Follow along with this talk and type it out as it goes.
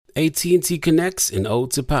AT&T connects an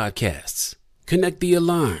ode to podcasts. Connect the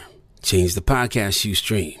alarm. Change the podcast you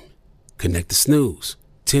stream. Connect the snooze.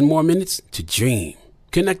 10 more minutes to dream.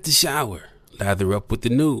 Connect the shower. Lather up with the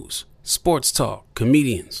news, sports talk,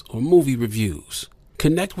 comedians, or movie reviews.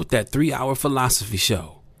 Connect with that 3-hour philosophy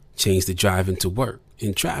show. Change the drive into work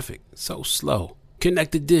in traffic so slow.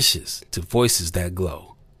 Connect the dishes to voices that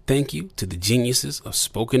glow. Thank you to the geniuses of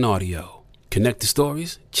spoken audio. Connect the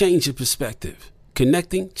stories, change your perspective.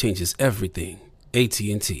 Connecting changes everything.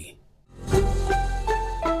 AT&T.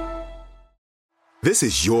 This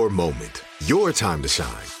is your moment, your time to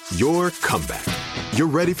shine, your comeback. You're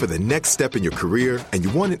ready for the next step in your career, and you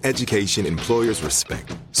want an education employers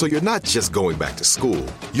respect. So you're not just going back to school,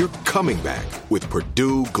 you're coming back with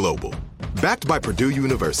Purdue Global. Backed by Purdue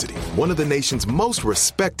University, one of the nation's most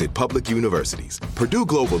respected public universities, Purdue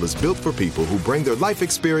Global is built for people who bring their life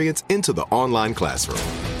experience into the online classroom.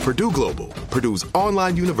 Purdue Global, Purdue's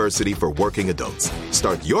online university for working adults.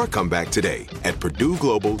 Start your comeback today at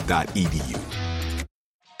purdueglobal.edu.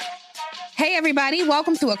 Hey, everybody.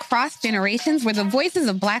 Welcome to Across Generations, where the voices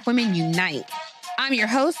of Black women unite. I'm your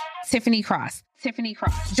host, Tiffany Cross.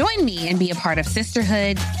 Join me and be a part of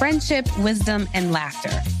sisterhood, friendship, wisdom, and laughter.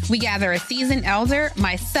 We gather a seasoned elder,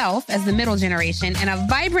 myself as the middle generation, and a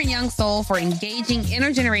vibrant young soul for engaging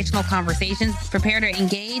intergenerational conversations. Prepare to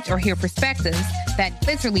engage or hear perspectives that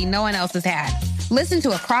literally no one else has had. Listen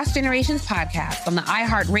to Across Generations podcast on the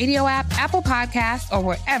iHeartRadio app, Apple Podcasts, or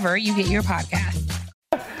wherever you get your podcasts.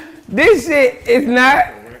 This shit is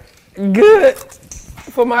not good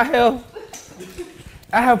for my health.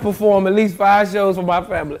 I have performed at least 5 shows for my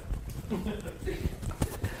family.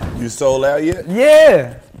 You sold out yet?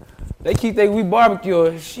 Yeah. They keep thinking we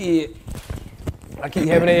barbecue. Shit. I keep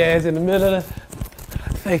having their ass in the middle of the...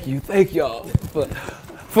 Thank y'all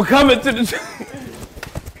for coming to the...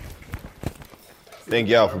 Thank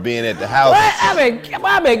y'all for being at the house.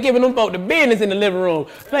 I've been giving them folk the business in the living room.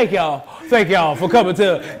 Thank y'all for coming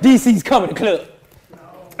to DC's Comedy Club.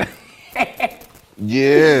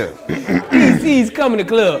 Yeah. DC's Comedy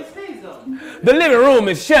Club. The living room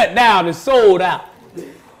is shut down and sold out.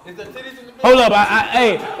 Is there titties in the building? Hold up,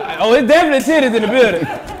 it's definitely titties in the building.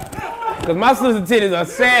 Because my sister's titties are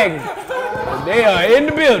sagging. They are in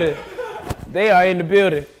the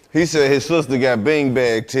building. He said his sister got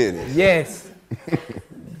beanbag titties. Yes.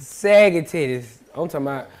 Sagging titties. I'm talking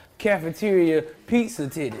about cafeteria pizza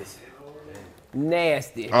titties.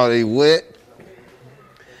 Nasty. Are they wet?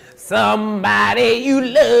 Somebody you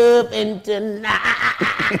loving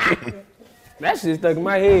tonight. That shit stuck in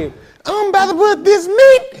my head. I'm about to put this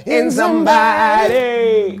meat in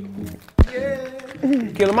somebody. Yeah.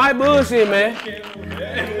 Killer Mike bullshit, man.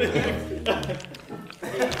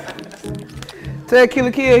 Tell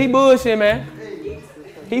Killer Kill, he bullshit, man.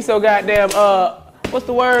 He so goddamn, what's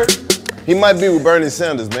the word? He might be with Bernie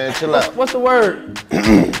Sanders, man. Chill out. What's the word?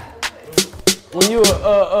 When you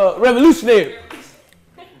a revolutionary.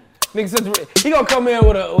 Nigga, he gonna come in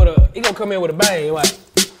with a bang, right?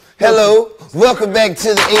 Hello, welcome back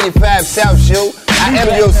to the 85 South Show. I am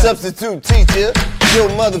your substitute teacher, your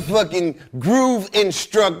motherfucking groove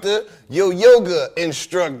instructor, your yoga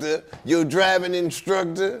instructor, your driving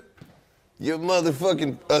instructor, your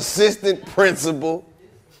motherfucking assistant principal,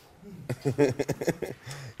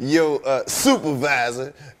 your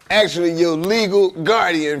supervisor, actually your legal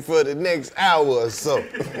guardian for the next hour or so.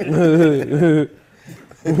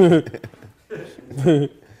 And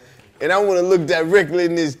I want to look directly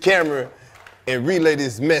in this camera and relay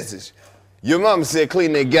this message. Your mama said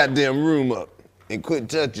clean that goddamn room up and quit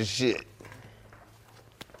touching shit.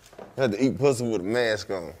 You have to eat pussy with a mask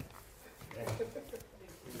on.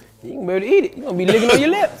 You can be able to eat it. You gonna be licking on your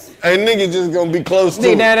lips. Hey, nigga just gonna be close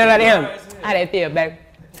to it. How that feel, baby?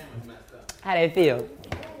 How that feel?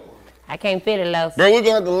 I can't feel it, Los. Bro, we're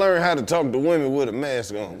gonna have to learn how to talk to women with a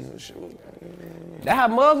mask on. That's how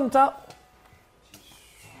Muslims talk.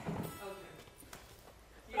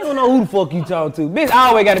 You don't know who the fuck you talk to. Bitch, I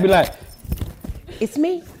always gotta be like, it's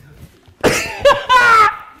me. They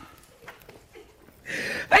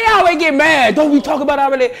always get mad. Don't we talk about our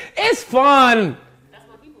relationship? It's fun.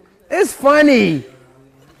 It's funny.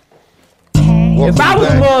 If I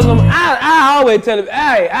was a Muslim, I always tell her,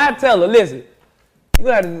 I tell her, listen, you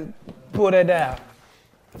gotta pull that down.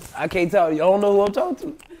 I can't talk to you. I don't know who I'm talking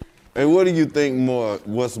to. Hey, what do you think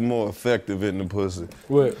what's more effective in the pussy?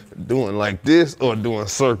 What? Doing like this or doing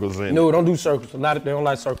circles in it? No, don't do circles. A lot of they don't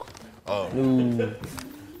like circles. Oh. No.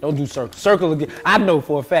 Don't do circles. Circles again. I know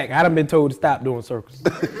for a fact. I done been told to stop doing circles.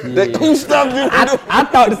 Who stopped you? I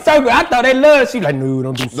thought the circle. I thought they loved. She like, no,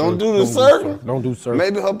 don't do circles. Don't do the circle. Don't do circles.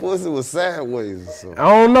 Maybe her pussy was sideways or something. I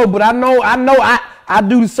don't know, but I I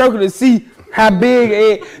do the circle to see how big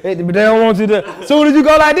it, but they don't want you to. As soon as you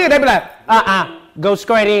go like this, they be like, go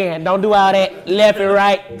straight in. Don't do all that left and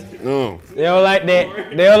right. They don't like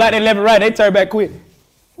that. They don't like that left and right. They turn back quick.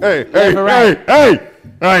 Hey,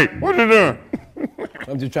 what you doing?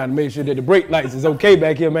 I'm just trying to make sure that the brake lights is okay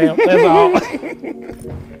back here, man. That's all.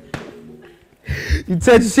 You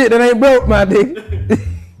touch shit that ain't broke, my nigga.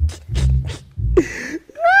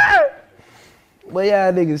 But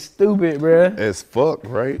y'all niggas stupid, bruh. As fuck,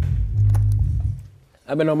 right?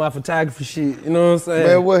 I've been on my photography shit, you know what I'm saying?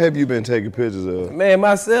 Man, what have you been taking pictures of? Man,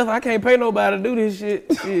 myself, I can't pay nobody to do this shit.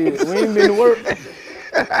 Shit, we ain't been to work.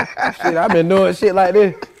 Shit, I've been doing shit like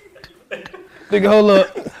this. Nigga, hold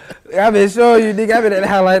up. I've been showing you, nigga, I've been at the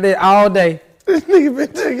house like that all day. This nigga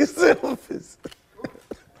been taking selfies.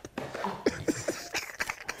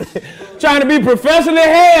 Trying to be professional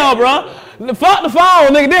as hell, bro. Fuck the phone,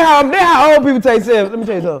 nigga. This how old people take selfies. Let me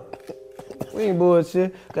tell you something. We ain't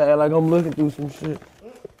bullshit. Gotta act like I'm looking through some shit.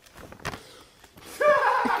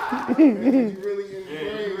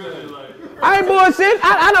 I ain't bullshit.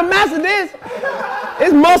 I done mastered this.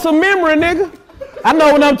 It's muscle memory, nigga. I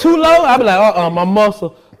know when I'm too low, I be like, my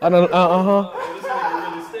muscle. I don't, Oh,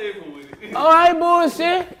 I ain't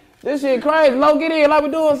bullshit. This shit crazy. Low, get in like we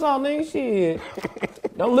doing something, nigga. Shit.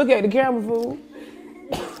 Don't look at the camera, fool.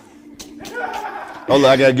 Hold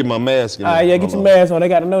on, I gotta get my mask in. All right, yeah, get your mask on. They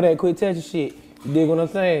gotta know that. Quit touching shit. You dig what I'm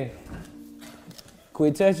saying?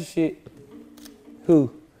 Quit touching shit.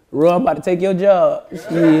 Who? Ron, I'm about to take your job.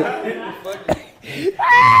 Shit.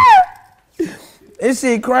 This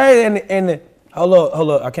shit crazy. And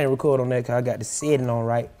hold up. I can't record on that because I got the setting on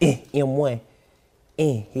right. M1.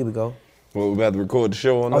 Here we go. Well, we about to record the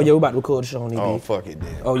show on that? Oh, yeah, we about to record the show on these. Oh, fuck it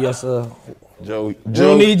then. Oh, yes, sir. Joe. We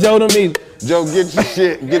don't need Joe to me. Joe, get your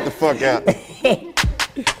shit and get the fuck out.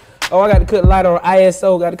 Oh, I got to cut the light on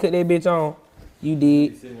ISO. Got to cut that bitch on. You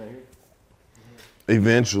did.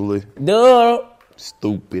 Eventually. Duh.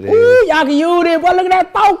 Stupid ass. Ooh, y'all can use this. Boy, look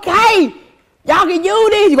at that 4K. Y'all can use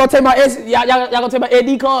this. You gonna take my y'all gonna take my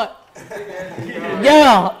SD card?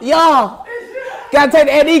 Yeah. Gotta take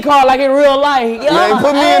the SD card like in real life. Yeah, Man,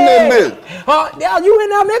 put me in that bitch. Yeah, you in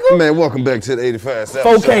there, nigga? Man, welcome back to the 85 South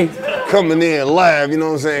 4K. Show. Coming in live, you know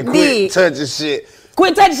what I'm saying? Quit touching shit.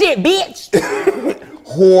 Quit touching shit, bitch.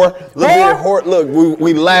 Whore. Look at whore. Look,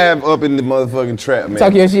 we live up in the motherfucking trap, man.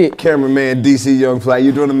 Talk your shit. Cameraman DcYoungFly,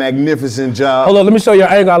 you're doing a magnificent job. Hold on, let me show you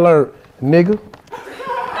an angle I learned. Nigga.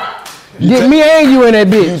 Get me and you in that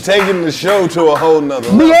bitch. You taking the show to a whole nother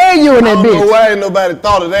level. Me and you in that bitch. I don't know why ain't nobody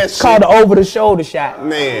thought of that shit. Called the over-the-shoulder shot.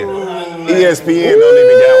 Man, ESPN don't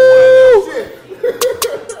even got one of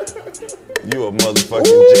them. You a motherfucking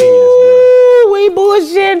genius, bro. We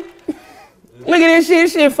bullshit. Look at this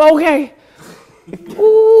shit 4K.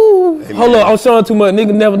 Ooh. Hey, hold up, I'm showing too much.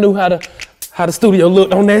 Nigga never knew how the studio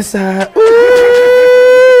looked on that side.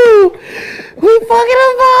 Ooh. We fucking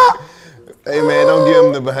them up. Hey man, don't give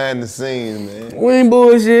him the behind the scenes, man. We ain't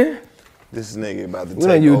bullshit. This nigga about to take We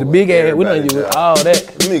done use the big ass. We done use all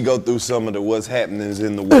that. Let me go through some of the what's happenings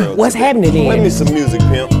in the world. What's happening then? Let me some music,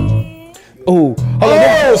 pimp. Ooh. Hold on.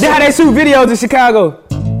 That's how they shoot videos in Chicago.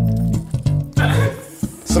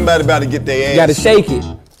 Somebody about to get their ass. You gotta shake it.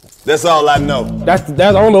 That's all I know. That's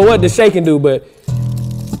I don't know what the shaking do, but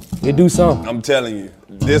it do something. I'm telling you.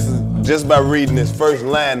 This is just by reading this first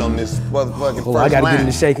line on this motherfucking first line. I gotta get in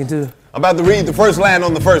the shaking too. I'm about to read the first line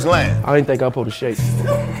on the first line. I didn't think I was supposed to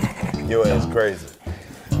shake. Your ass crazy.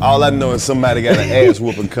 All I know is somebody got an ass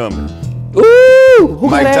whooping coming. Ooh! Who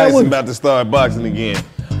Mike Tyson about to start boxing again.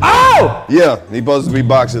 Oh! Yeah, he supposed to be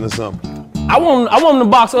boxing or something. I want him to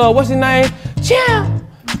box. What's his name? Champ.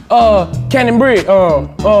 Shannon Briggs.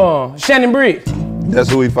 That's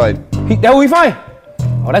who he fighting. That who he fighting?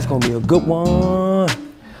 Oh, that's gonna be a good one.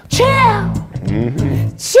 Champ.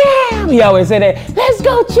 Champ. He always say that. Let's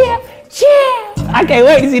go, champ. Champ. I can't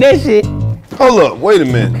wait to see that shit. Hold up, wait a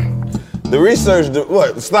minute. The research,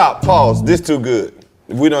 stop, pause. This too good.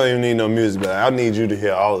 We don't even need no music, but I need you to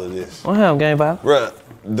hear all of this. What happened, Game 5? Bruh,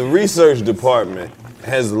 the research department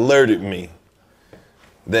has alerted me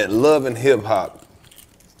that Love and Hip Hop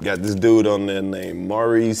got this dude on there named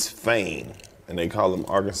Maurice Fain, and they call him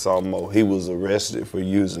Arkansas Mo. He was arrested for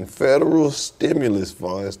using federal stimulus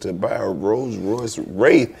funds to buy a Rolls Royce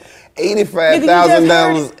Wraith,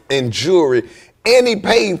 $85,000 in jewelry, and he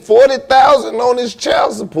paid $40,000 on his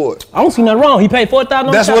child support. I don't see nothing wrong. He paid $40,000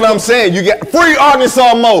 on That's what I'm saying. You got free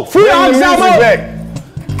Arkansas Mo. Free Arkansas Mo. Back.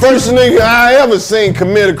 First nigga I ever seen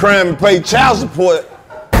commit a crime and pay child support.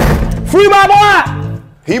 Free my boy.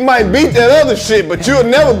 He might beat that other shit, but you'll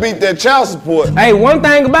never beat that child support. Hey, one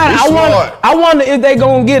thing about it, I wonder if they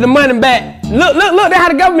gonna get the money back. Look, that's how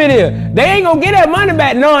the government is. They ain't gonna get that money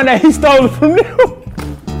back knowing that he stole it from them.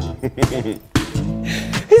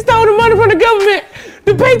 He stole the money from the government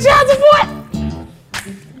to pay child support.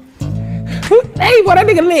 Hey, boy, that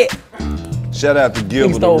nigga lit. Shout out to Gilbert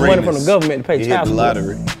Arenas. He stole money from the government to pay child support. He hit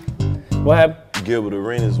the lottery. What happened? Gilbert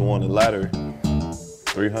Arenas won the lottery.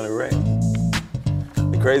 300 racks.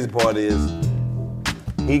 The crazy part is,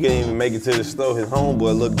 he couldn't even make it to the store. His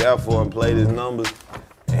homeboy looked out for him, played his numbers,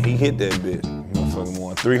 and he hit that bitch. Motherfucking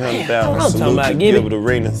won 300,000. Salute to Gilbert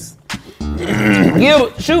Arenas.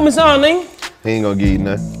 Gilbert, shoot me some, nigga. He ain't gonna give you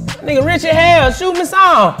nothing. Nigga, Richard Hale, shoot me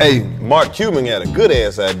some. Hey, Mark Cuban had a good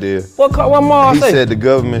ass idea. What more? He said the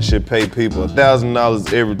government should pay people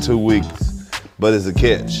 $1,000 every 2 weeks, but it's a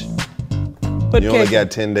catch. You only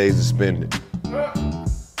got 10 days to spend it.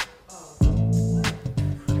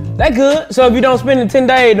 That good. So if you don't spend it in 10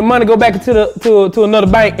 days, the money go back into to another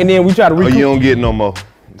bank, and then we try to recoup. Oh, you don't get no more.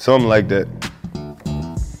 Something like that.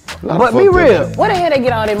 But be real. Where the hell they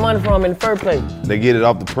get all that money from in the first place? They get it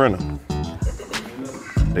off the printer.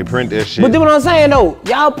 They print that shit. But do what I'm saying though,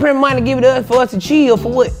 y'all print money, give it to us for us to chill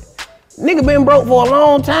for what? Nigga been broke for a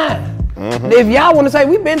long time. If y'all want to say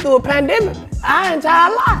we been through a pandemic, our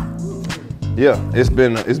entire life. Yeah, it's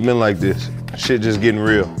been like this. Shit just getting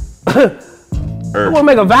real. You want to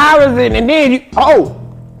make a virus and then you,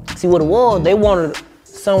 see what it was? They wanted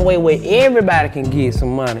some way where everybody can get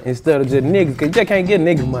some money instead of just niggas, cause you just can't get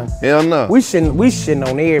niggas money. Hell no. We shitting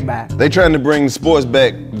on everybody. They trying to bring the sports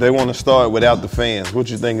back. They want to start without the fans. What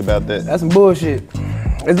you think about that? That's some bullshit.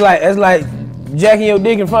 It's like jacking your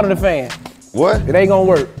dick in front of the fan. What? It ain't gonna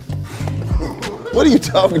work. What are you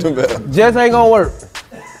talking about? Just ain't gonna work.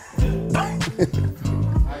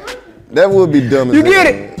 That would be dumb as You get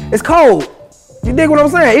it? It's cold. You dig what I'm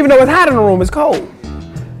saying? Even though it's hot in the room, it's cold.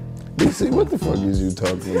 DC, what the fuck is you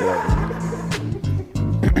talking about?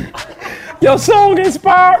 Your song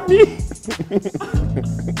inspired me.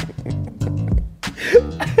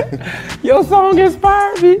 Your song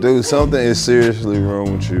inspired me. Dude, something is seriously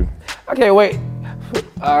wrong with you. I can't wait.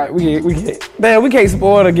 All right, we can't. Man, we can't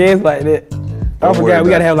spoil the games like that. I forgot, we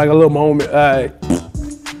gotta have like a little moment. All right.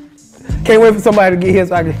 Can't wait for somebody to get here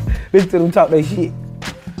so I can listen to them talk their shit.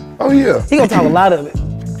 Oh yeah. He gonna talk a lot of it.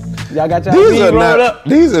 Y'all got y'all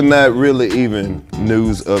These are not really even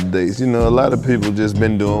news updates. You know, a lot of people just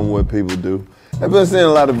been doing what people do. I've been seeing a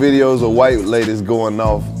lot of videos of white ladies going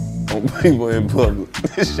off on people in public.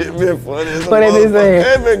 This shit been funny. What they been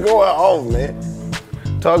saying? They been going off,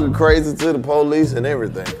 man. Talking crazy to the police and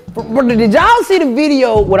everything. But did y'all see the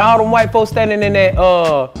video with all them white folks standing in that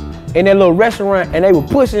little restaurant and they were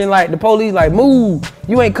pushing like the police like, move,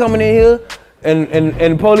 you ain't coming in here. And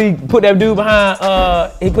the police put that dude behind,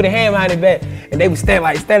 he put a hand behind his back, and they was standing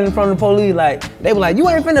in front of the police like, they were like, you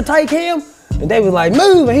ain't finna take him? And they was like,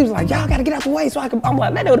 move, and he was like, y'all gotta get out the way so I can, I'm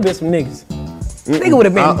like, man, that would've been some niggas. Nigga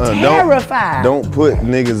would've been terrified. Don't put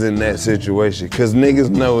niggas in that situation, cause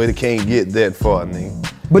niggas know it can't get that far,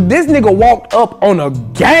 nigga. But this nigga walked up on a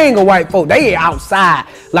gang of white folks. They outside,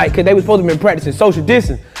 like, cause they was supposed to be practicing social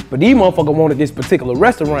distance, but these motherfuckers wanted this particular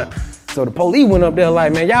restaurant. So the police went up there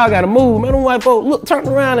like, man, y'all gotta move. Man, them white folks turned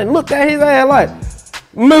around and looked at his ass like,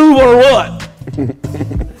 move or what?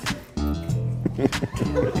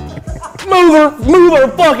 move or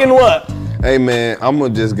fucking what? Hey man, I'm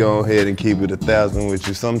gonna just go ahead and keep it 1,000 with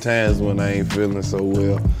you. Sometimes when I ain't feeling so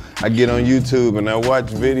well, I get on YouTube and I watch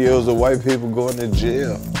videos of white people going to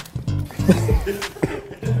jail.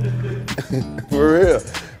 For real.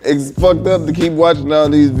 It's fucked up to keep watching all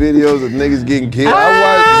these videos of niggas getting killed.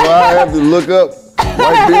 I have to look up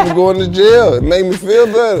white people going to jail. It made me feel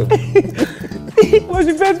better. What's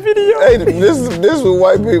your best video? Hey, this is what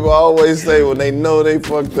white people always say when they know they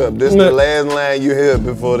fucked up. This is the last line you hear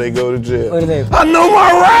before they go to jail. What is that? I know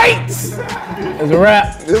my rights! It's a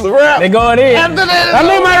rap. It's a rap. They going in. After that, I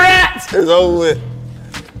know my rights! It's over with.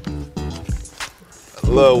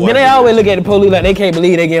 Then they always look at the police like they can't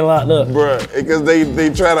believe they getting locked up. Bruh, because they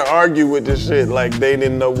try to argue with this shit like they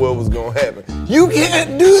didn't know what was gonna happen. You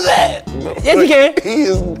can't do that. Yes, you can.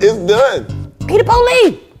 It's done. He the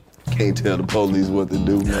police. Can't tell the police what to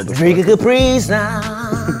do, motherfucker. Drink a Capri Sun.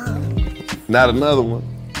 Not another one.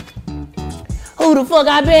 Who the fuck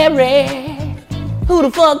I bury? Who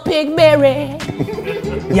the fuck pick Mary?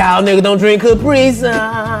 Y'all niggas don't drink Capri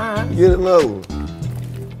Sun. Get another one.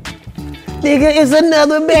 Nigga, it's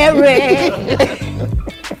another berry.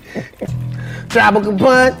 Tropical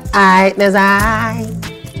punch, aight, that's aight.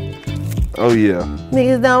 Oh yeah.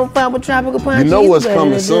 Niggas don't fuck with tropical punch. You know what's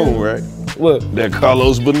coming soon, right? What? That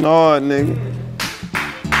Karlous Bernard nigga.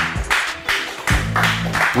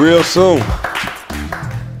 Real soon.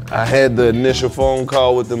 I had the initial phone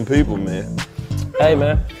call with them people, man. Hey,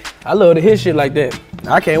 man. I love to hear shit like that.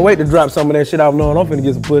 I can't wait to drop some of that shit off knowing I'm finna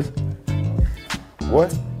get some pussy.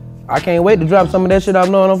 What? I can't wait to drop some of that shit off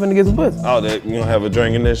knowing I'm finna get some pussy. Oh, that you gonna have a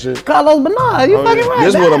drink in that shit? Karlous Bernard, you fucking right.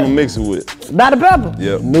 This is what I'm gonna mix it with. Dr. Pepper?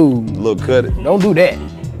 Yep. No. Little cut it. Don't do that.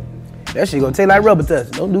 That shit gonna taste like rubber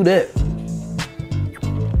touch. Don't do that.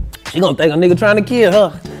 She gonna think a nigga trying to kill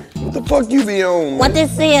her. What the fuck you be on, man? What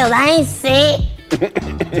this is? I ain't sick.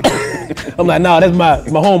 I'm like, nah, that's my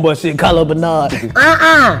homeboy shit, Karlous Bernard.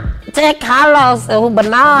 Tell Karlous or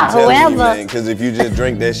Bernard, whoever. You, man, cause if you just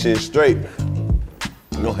drink that shit straight,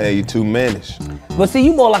 you gonna have you too mannish. But see,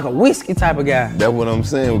 you more like a whiskey type of guy. That's what I'm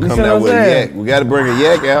saying. We You coming see out what with I'm a saying? yak. We gotta bring a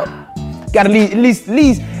yak out. Got at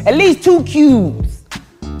least 2 cubes.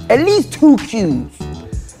 At least 2 cubes.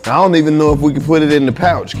 I don't even know if we can put it in the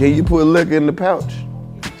pouch. Can you put liquor in the pouch?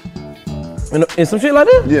 And some shit like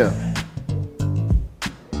that? Yeah.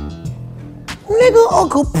 Nigga, a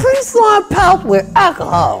Capri Sun pouch with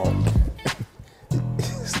alcohol.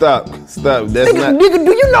 Stop. That's not. Nigga,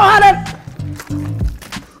 do you know how that?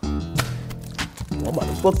 I'm about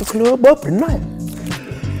to fuck the club up tonight.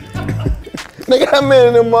 Nigga, how many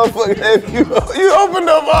of them motherfuckers have you opened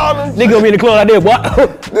up all them? Nigga gonna be in the club like that,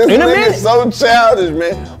 what? This In a nigga's minute. so childish,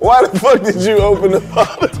 man. Why the fuck did you open up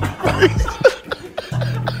all them?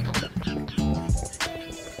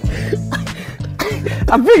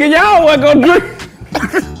 I figured y'all wasn't gonna drink.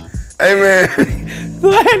 Hey, man. So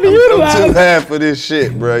I had to I'm too utilize. high for this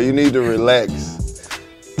shit, bro. You need to relax.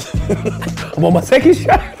 I'm on my second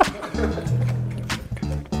shot.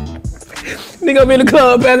 Nigga gonna be in the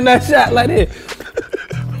club passing that shot like that.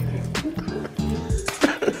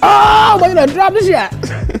 Oh, wait, I dropped the shot.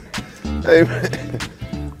 Hey, man.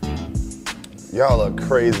 Y'all are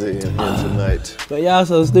crazy in here tonight. But y'all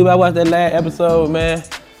so stupid. I watched that last episode, man.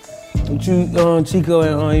 With you, Chico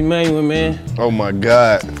and Emmanuel, man. Oh my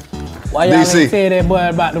God. Why y'all DC. ain't tell that boy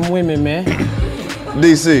about them women, man?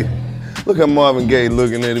 DC, look how Marvin Gaye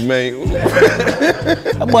looking at it, man.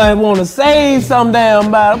 That boy wanna save some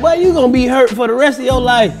damn body. Boy, you gonna be hurt for the rest of your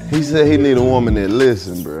life. He said he need a woman that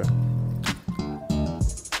listen, bro.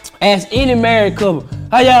 Ask any married couple,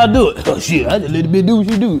 how y'all do it? Oh shit, I just let the bitch do what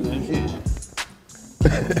she do. Shit.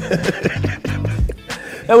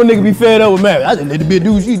 That one nigga be fed up with marriage. I just let the bitch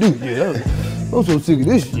do what she do. Yeah, I'm so sick of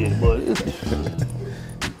this shit, boy.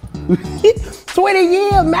 20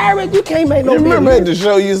 years married, you can't make no You remember money. at the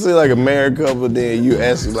show you see like a married couple, then you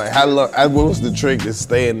ask them like how long, what's the trick to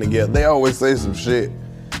staying together? They always say some shit,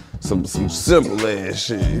 some simple ass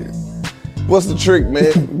shit. What's the trick,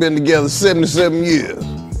 man? Been together 77 years.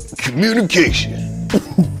 Communication.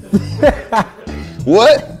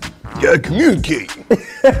 What? You gotta communicate.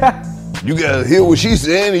 You gotta hear what she's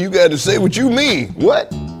saying and you gotta say what you mean.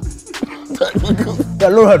 What?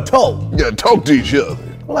 Gotta learn how to talk. You gotta talk to each other.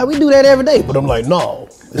 Like, we do that every day. But I'm like, no,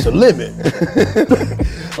 it's a limit.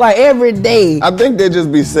 Like, every day. I think they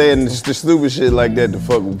just be saying the stupid shit like that to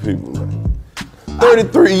fuck with people.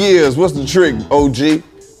 Like, 33 years, what's the trick, OG?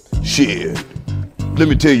 Shit. Let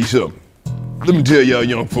me tell you something. Let me tell y'all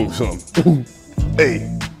young folks something. Hey,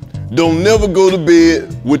 don't never go to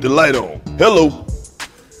bed with the light on. Hello.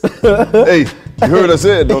 Hey, you heard what I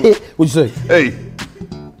said, don't you? What'd you say? Hey,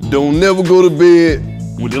 don't never go to bed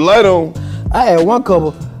with the light on. I had one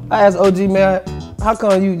couple. I asked OG, man, how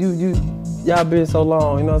come y'all been so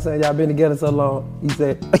long? You know what I'm saying? Y'all been together so long. He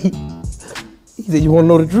said, you wanna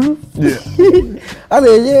know the truth? Yeah. I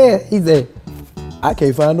said, yeah. He said, I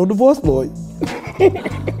can't find no divorce lawyer.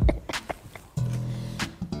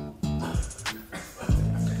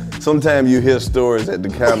 Sometimes you hear stories at the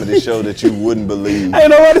comedy show that you wouldn't believe. I ain't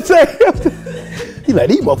know what to say. He like,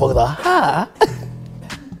 these motherfuckers are high.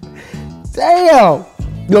 Damn.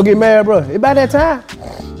 You gonna get married, bro? It's about that time.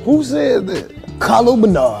 Who said that? Karlous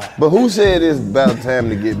Bernard. But who said it's about time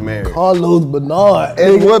to get married? Karlous Bernard.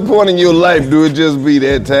 At what point in your life do it just be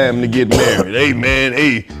that time to get married? Hey, man,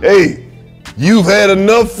 hey, you've had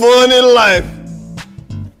enough fun in life.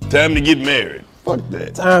 Time to get married. Fuck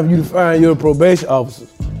that. Time for you to find your probation officer.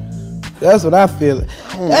 That's what I feel.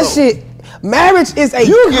 That shit, marriage is a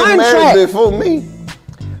You get contract. married before me.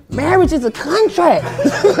 Marriage is a contract.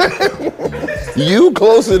 You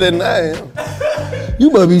closer than I am.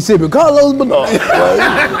 You must be sipping Karlous Bernard.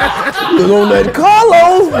 You on that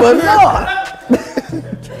Karlous Bernard.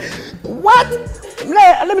 What?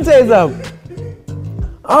 Let me tell you something.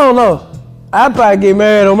 I don't know. I'd probably get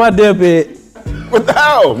married on my deathbed. But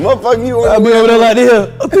how? Motherfucker, you I'll want be to over there like this.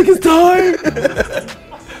 I think it's time.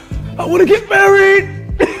 I want to get married.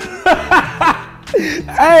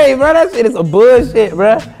 Hey, bro, that shit is some bullshit,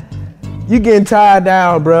 bro. You getting tied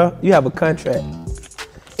down, bro. You have a contract.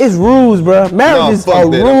 It's rules, bro. Marriages are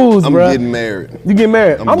rules, bro. I'm getting married. You get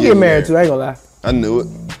married? I'm getting married too. I ain't gonna lie. I knew it.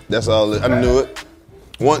 That's all. I knew it.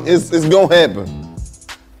 It's gonna happen.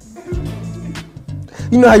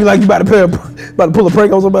 You know how you about to pull a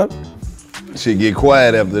prank on somebody? Shit get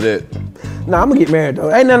quiet after that. Nah, I'm gonna get married though.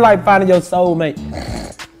 Ain't nothing like finding your soulmate.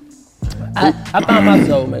 I found my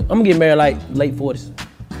soulmate. I'm gonna get married like late 40s.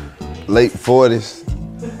 Late 40s?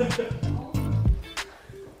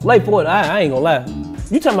 Late 40s, I ain't gonna lie.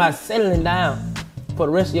 You talking about settling down for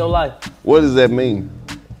the rest of your life. What does that mean?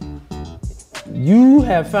 You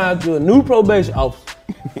have found you a new probation officer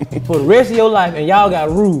for the rest of your life and y'all got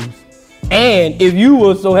rules. And if you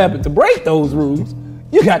were so happy to break those rules,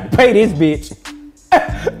 you got to pay this bitch. I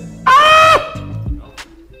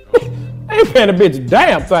ain't paying a bitch a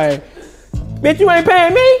damn thing. Bitch, you ain't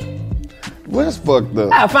paying me? Well, that's fucked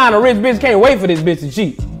up. I find a rich bitch, can't wait for this bitch to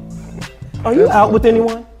cheat. Are you out with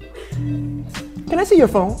anyone? Can I see your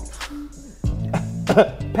phone?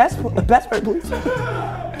 Password, please.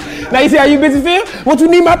 Now you see how you bitches feel? What you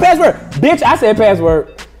need my password? Bitch, I said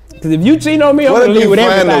password. Cause if you cheat on me, I'm gonna leave with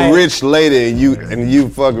everything. What if you find a rich lady and you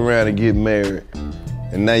fuck around and get married,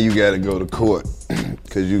 and now you gotta go to court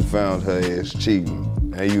cause you found her ass cheating,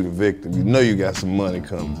 and you the victim. You know you got some money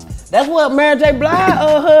coming. That's what Mary J. Blige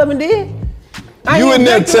husband did. You in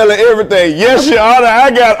there telling everything. Yes, Your Honor, I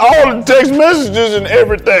got all the text messages and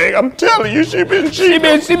everything. I'm telling you, she been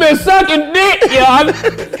cheating. She been sucking dick, Your Honor.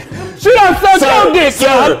 She done sucked your dick, Your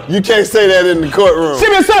Honor. You can't say that in the courtroom. She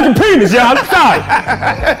been sucking penis, Your Honor. Sorry.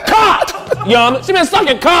 Cock, Your Honor. She been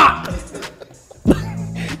sucking cock.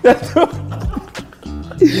 They're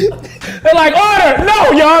like, order.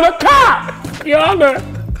 No, Your Honor. Cock, Your Honor.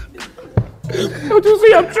 Don't you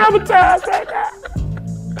see I'm traumatized right now?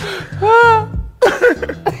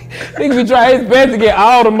 Nigga be trying his best to get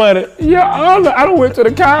all the money. Your Honor, I done went to the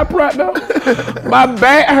chiropractor. My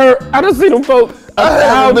back hurt. I done seen them folks. I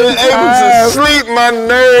haven't been able to sleep. My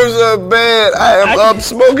nerves are bad. I am up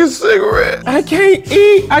smoking cigarettes. I can't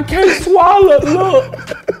eat. I can't swallow. Look.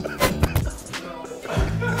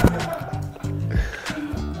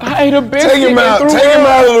 I ate a biscuit. Take him out. Take him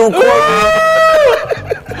out of the courtroom.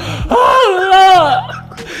 Oh, Lord.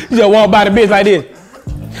 You just walk by the bitch like this.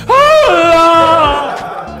 Oh, Lord.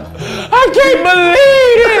 I can't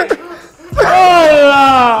believe it. Oh,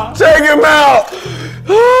 Lord. Take him out.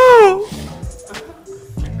 Oh.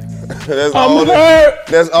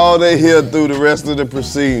 That's all they hear through the rest of the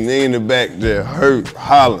proceeding. They in the back there, hurt,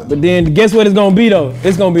 hollering. But then guess what it's gonna be though?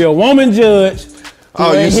 It's gonna be a woman judge.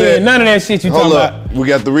 Oh, you said none of that shit you talking about. We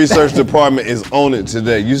got the research department is on it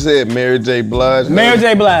today. You said Mary J. Blige. Mary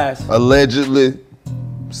J. Blige allegedly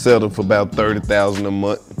settled for about $30,000 a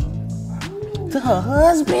month. To her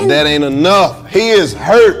husband? That ain't enough. He is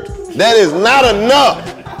hurt. That is not enough.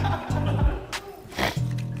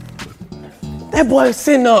 That boy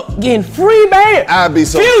sitting up getting free band. I'd be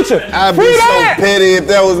so petty if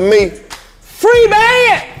that was me. Free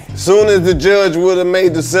band. Soon as the judge would have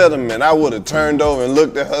made the settlement, I would have turned over and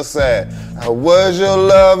looked at her side. I was your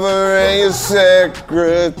lover and your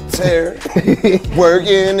secretary,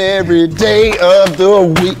 working every day of the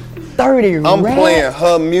week. 30 I'm playing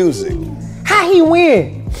her music. How he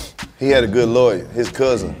win? He had a good lawyer, his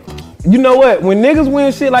cousin. You know what? When niggas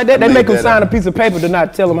win shit like that, they make them sign a piece of paper to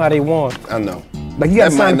not tell them how they won. I know. Like you gotta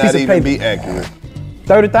sign a piece of paper. That might not even be accurate.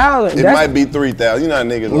 30,000. It might be 3,000. You know how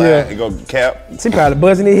niggas lie and go cap. She probably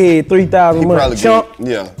buzzing his head 3,000 money. Chump.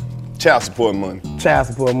 Child support money. Child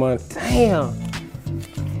support money. Damn.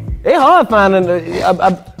 It hard finding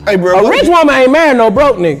hey, bro, a rich woman ain't marrying no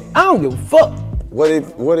broke nigga. I don't give a fuck. What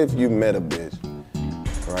if you met a bitch,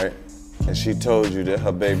 right? And she told you that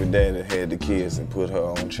her baby daddy had the kids and put her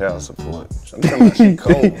on child support. I'm talking about she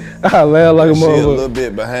cold. I laugh like a motherfucker. She a little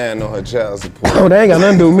bit behind on her child support. Oh, they ain't got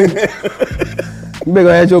nothing to do with me. You better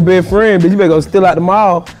go ask your best friend, bitch. You better go steal out the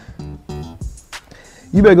mall.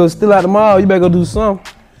 You better go steal out the mall. You better go do something.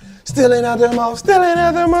 Still ain't out there, mall. Still ain't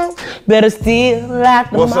out there, mall. Better steal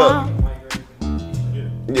out the mall. What's up?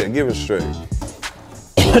 Yeah, give it straight.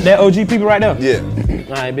 That OG people right there? Yeah.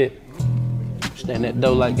 All right, bet. Stand that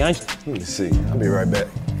dough like gangster. Let me see. I'll be right back.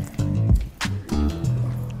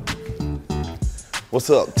 What's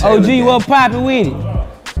up, Taylor? OG, what poppin' with it?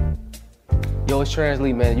 Yo, it's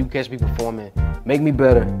Translate, man. You catch me performing, make me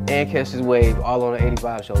better, and catch this wave all on the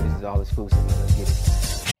 85 show. This is all exclusive. Let's get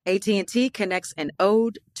it. AT&T connects an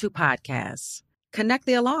ode to podcasts. Connect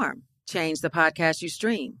the alarm. Change the podcast you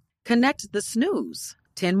stream. Connect the snooze.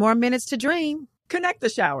 10 more minutes to dream. Connect the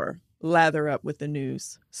shower. Lather up with the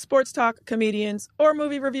news, sports talk, comedians, or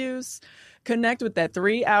movie reviews. Connect with that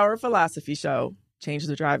 3-hour philosophy show. change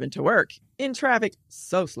the drive into work in traffic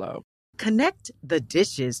so slow. Connect the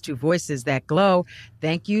dishes to voices that glow.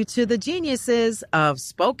 Thank you to the geniuses of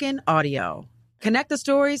spoken audio. Connect the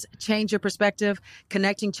stories, change your perspective.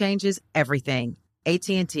 Connecting changes everything.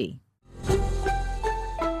 AT&T.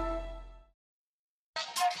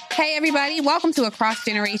 Hey, everybody. Welcome to Across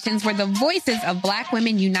Generations, where the voices of Black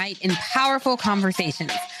women unite in powerful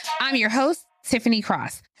conversations. I'm your host, Tiffany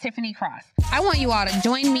Cross. I want you all to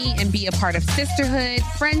join me and be a part of sisterhood,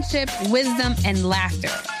 friendship, wisdom, and laughter.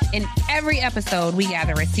 In every episode, we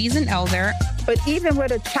gather a seasoned elder. But even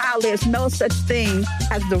with a child, there's no such thing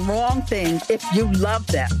as the wrong thing if you love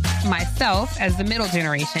them. Myself, as the middle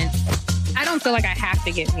generation. I don't feel like I have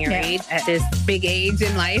to get married at this big age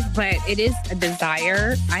in life, but it is a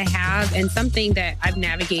desire I have and something that I've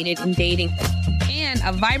navigated in dating. And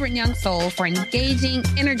a vibrant young soul for engaging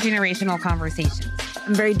intergenerational conversations.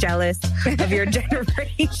 I'm very jealous of your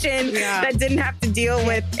generation that didn't have to deal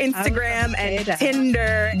with Instagram and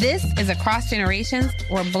Tinder. This is Across Generations,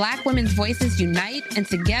 where Black women's voices unite, and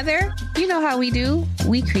together, you know how we do,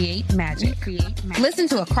 we create magic. Listen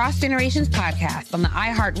to Across Generations podcast on the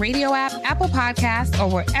iHeartRadio app, Apple Podcasts, or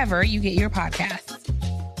wherever you get your podcasts.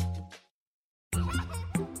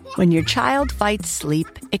 When your child fights sleep,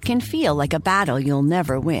 it can feel like a battle you'll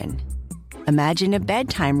never win. Imagine a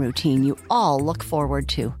bedtime routine you all look forward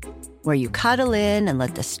to, where you cuddle in and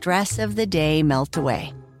let the stress of the day melt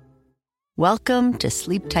away. Welcome to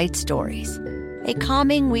Sleep Tight Stories, a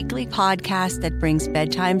calming weekly podcast that brings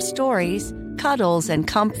bedtime stories, cuddles, and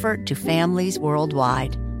comfort to families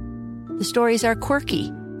worldwide. The stories are quirky,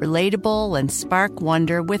 relatable, and spark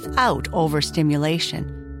wonder without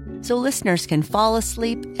overstimulation, so listeners can fall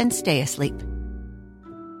asleep and stay asleep.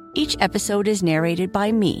 Each episode is narrated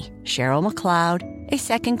by me, Cheryl McLeod, a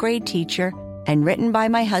second-grade teacher, and written by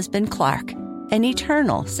my husband, Clark, an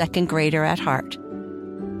eternal second grader at heart.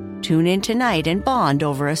 Tune in tonight and bond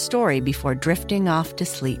over a story before drifting off to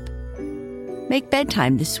sleep. Make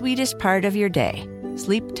bedtime the sweetest part of your day.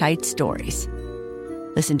 Sleep Tight Stories.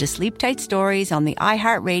 Listen to Sleep Tight Stories on the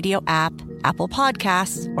iHeartRadio app, Apple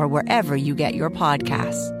Podcasts, or wherever you get your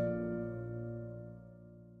podcasts.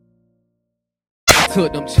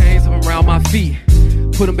 Took them chains up around my feet,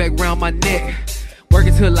 put them back around my neck.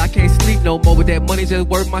 Working till I can't sleep no more, but that money just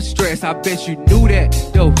worth my stress. I bet you knew that,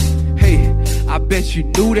 though. Hey, I bet you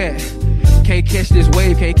knew that. Can't catch this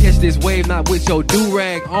wave, not with your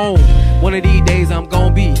do-rag on. One of these days I'm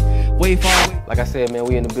gonna be way far away. Like I said, man,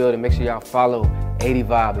 we in the building. Make sure y'all follow 80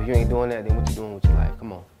 Vibe. If you ain't doing that, then what you doing with your life?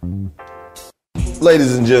 Come on.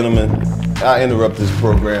 Ladies and gentlemen, I interrupt this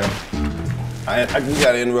program. We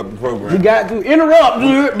gotta interrupt the program. You got to interrupt,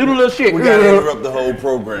 do the little shit. We gotta interrupt the whole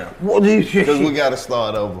program. What is shit? Because we gotta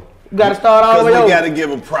start over. You gotta start all the way over. Because we gotta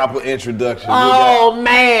give a proper introduction.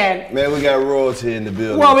 Man, we got royalty in the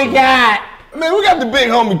building. What we got? Man, we got the big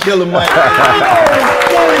homie Killer Mike.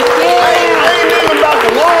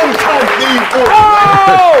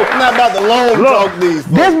 I'm not about to long talk these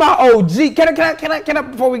folks. This is my OG. Can I,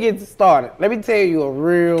 before we get started, let me tell you a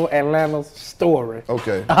real Atlanta story.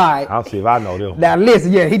 Okay. All right. I'll see if I know this. Now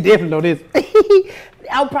listen, he definitely know this.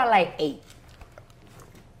 I was probably like 8.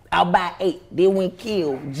 I was about 8. Then when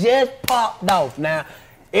killed, just popped off. Now,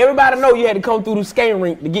 everybody know you had to come through the skating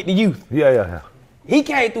rink to get the youth. Yeah. He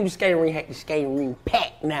came through the skating ring, had the skating ring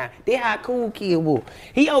packed. Now, they how cool kid was.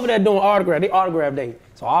 He over there doing autograph. They autograph day.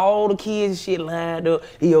 So all the kids and shit lined up.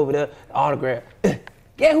 He over there autograph.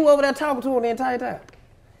 Guess who over there talking to him the entire time?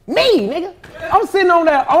 Me, nigga. I'm sitting on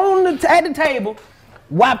there at the table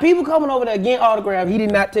while people coming over there getting autograph. He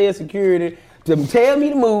did not tell security to tell me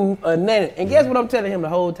to move or nothing. And guess what I'm telling him the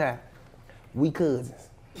whole time? We cousins.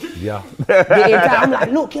 Yeah. I'm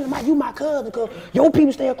like, look, Killer Mike, you my cousin, cause your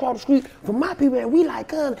people stay across the street from my people and we like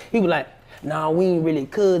cousins. He was like, nah, we ain't really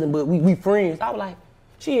cousins, but we friends. I was like,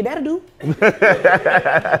 shit, that'll do.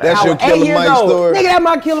 That's your Killer Mike story? Nigga, that's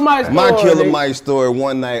my Killer Mike story. My Killer Mike story,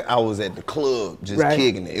 one night I was at the club just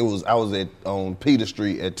kicking it. I was on Peter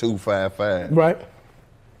Street at 255. Right.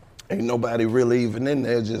 Ain't nobody really even in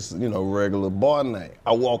there, just, regular bar night.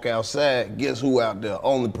 I walk outside, guess who out there?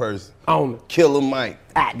 Only person. Only. Killer Mike.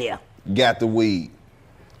 Out there. Got the weed.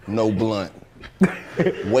 No blunt.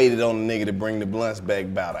 Waited on the nigga to bring the blunts back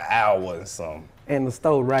about an hour and something. And the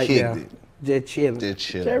stove right there. Kicked it. Just chilling.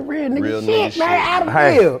 Just real nigga shit, nigga man. Out of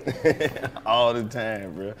real. All the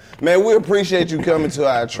time, bro. Man, we appreciate you coming to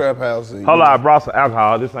our trap house. Hold on, I brought some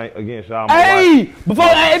alcohol. This ain't against y'all. Hey, before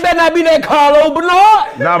it better not be that Karlous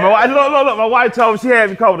Bernard. Nah, my wife, look, my wife told me she had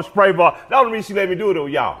me cover the spray bar. That was the reason she let me do it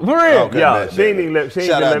with y'all. For real? Okay, yeah, she ain't let me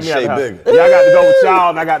Shout out out to the Shay house. Bigger. Yeah, I got to go with y'all,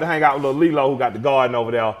 and I got to hang out with little Lilo, who got the garden over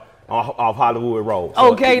there. off Hollywood Road.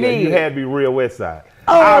 So, Okay, yeah, then. you had to be real West Side.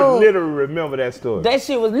 Oh. I literally remember that story. That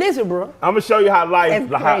shit was listen, bro. I'm gonna show you how That's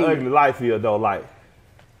crazy. ugly life is though. Like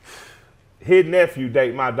his nephew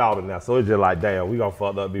date my daughter now, so it's just like damn, we gonna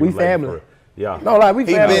fuck up. Be We related family. for- Yeah. No, like we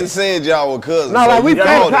He family. been saying y'all were cousins. No, so like we you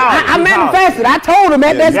family. called it. I manifested. I told him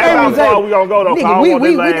at that That's time. how far we gonna go though. 'cause I don't want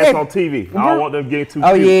them ass that- on TV. I don't want them getting too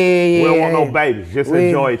Oh, cute. yeah. We don't want no babies. Just We-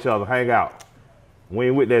 enjoy each other, hang out. We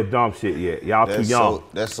ain't with that dumb shit yet. Y'all too young.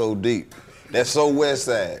 That's so deep. That's so West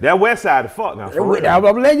Side. That West Side is fuck now. For real. I'm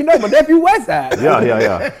letting you know, my nephew West Side.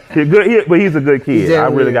 Yeah. He's good, but he's a good kid. I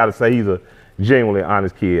Genuinely. really got to say he's a genuinely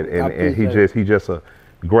honest kid, and he just a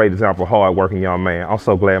great example of hard-working young man. I'm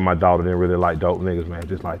so glad my daughter didn't really like dope niggas, man.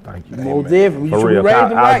 Just like thank you. Most definitely. You For should real. raise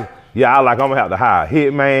them right. I'm gonna have to hire a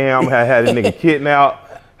hitman. I'm gonna have this nigga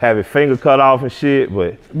kidnapped, have his finger cut off and shit.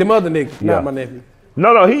 But Them other niggas, Yeah. not my nephew.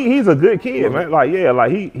 no, he's a good kid, man. Like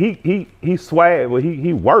he swag, but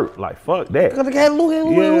he worked. Like fuck that. Cause I got who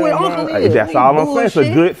uncle man. is. That's all I'm saying. It's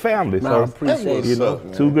a good family. Nah, I So appreciate you it. know,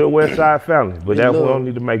 two good West Side families. But They that we love. don't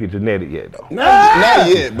need to make it genetic yet though. Not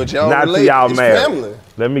yet, but y'all Not till relate. y'all It's married. family.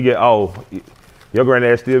 Let me get your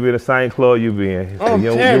granddad still be in the same club you be in. So I'm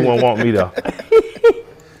you telling won't want me to.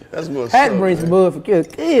 That's what's Had up. to bring some bud for kids.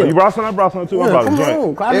 You brought some? I brought some too. I Yeah, brought a come joint.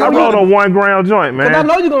 on, 'cause I I know brought you- a 1 gram joint, Cause I man.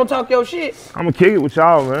 know you gonna talk your shit. I'm gonna kick it with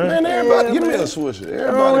y'all, man. Man, everybody, give me a swisher.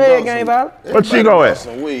 Everybody Go ahead, brought Game some- Violent. What Chico everybody at? brought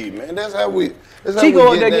some weed, man. That's how we. Chico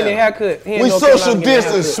up there getting a haircut. He in We North social Carolina getting a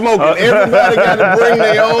distance haircut. smoking. Everybody got to bring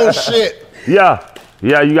their own shit.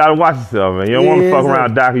 Yeah, you gotta watch yourself, man. You don't want to Yeah, fuck sir.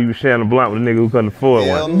 around Doc you sharing a blunt with a nigga who couldn't afford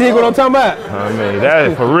one. Dig what I'm talking about? I mean, that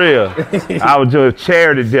is for real. I was just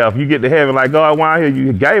charity death. You get to heaven like, God, why here?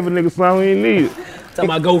 You gave a nigga something he didn't need. Talking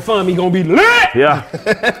about GoFundMe gonna be lit. Yeah.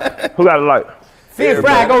 Who got a light? Fish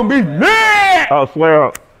fry gonna be lit. Oh, swear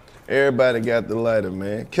up. Everybody got the lighter,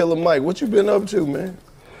 man. Killer Mike, what you been up to, man?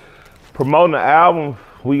 Promoting the album,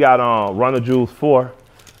 we got Run the Jewels 4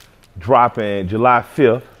 dropping July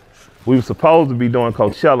 5th. We were supposed to be doing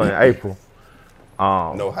Coachella in April.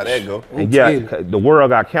 Know how that go. And yeah, the world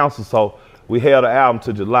got canceled, so we held the album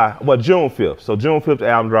to June 5th. So June 5th, the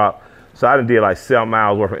album dropped. So I done did like 7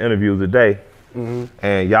 hours worth of interviews a day.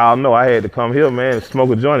 And y'all know I had to come here, man, and smoke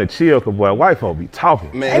a joint and chill, because boy, white folk be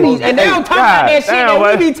talking. Man, And they don't talk about that shit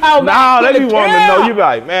that we be talking about. Nah, they be Killer wanting to know. Cam. You be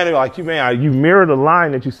like, man, they like, you mirrored a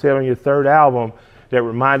line that you said on your 3rd album that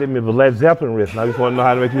reminded me of a Led Zeppelin riff, and I just want to know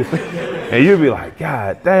how to make you. And you be like,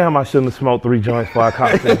 God damn, I shouldn't have smoked 3 joints before I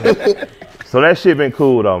caught that. So that shit been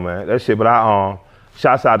cool though, man. That shit, but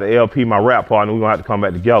shouts out to LP, my rap partner. We gonna have to come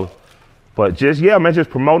back together. But just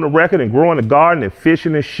promoting the record and growing the garden and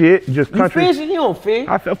fishing and shit. Just You country. fishing? You don't fish.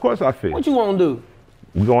 Of course I fish. What you want to do?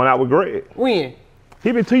 We going out with Greg. When?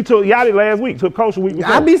 He took Yachty last week, took Coach a week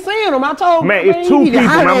before. I be seeing them. I told Man, him. it's 2 people. I'm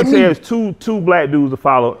I'm gonna tell you, it's two black dudes to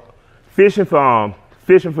follow. Fishing for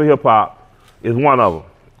hip hop is one of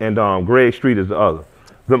them, and Greg Street is the other.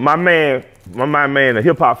 My man, the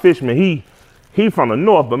hip hop fisherman, he from the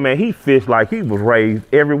north, but man, he fished like he was raised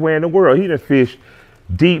everywhere in the world. He done fished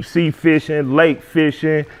deep sea fishing, lake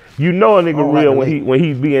fishing. You know a nigga real when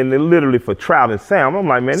he be in there literally for trout and salmon. I'm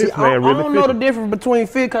like, man, this man really I don't know the fishing. difference between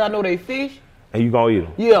fish because I know they fish. And you gonna eat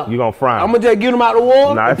them. Yeah. You gonna fry them. I'm gonna just get them out of the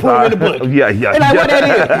water Nah, and it's put them in the all right. bucket. Yeah. They like, what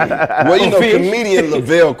that is? Well, you know, Fish. comedian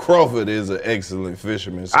Lavelle Crawford is an excellent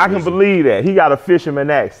fisherman. So I can believe that. He got a fisherman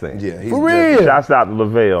accent. Yeah, he's For real. Shouts out to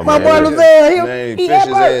Lavelle, My man. boy Lavelle, Man, he fish his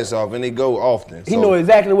expert. ass off, and he go often. He know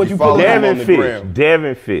exactly what you follow put him on on the gram.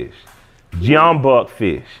 Devin fish. Young Buck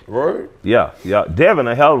fish. Right? Yeah. Devin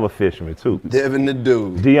a hell of a fisherman too. Devin the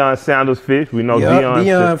dude. Deion Sanders fish. We know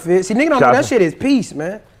Deion fish. See, nigga don't know Shout that out- shit is peace,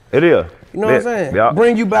 man. It is. You know what I'm saying? Yeah.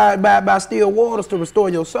 Bring you by still waters to restore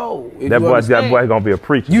your soul. if That you understand. boy gonna be a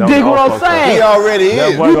preacher. You Don't dig what also I'm saying? say. He already That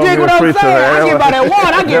is. boy You gonna dig be what a I'm preacher, saying? man. I get by that water,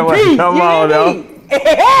 I That get boy- peace. Come You on hear now.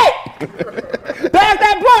 me? Pass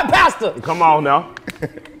that blunt, Pastor. Come on now.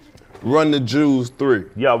 Run the Jews 3.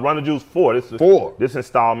 Yeah, Run the Juice 4. This is 4. This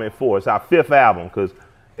installment 4. It's our 5th album because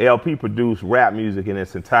LP produced rap music in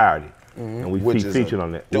its entirety, and we Which is featured a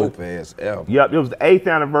on that. dope ass album. Yep, it was the 8th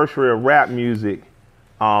anniversary of rap music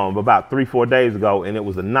about 3-4 days ago, and it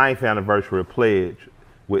was the 9th anniversary of Pledge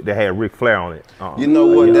that had Ric Flair on it. You know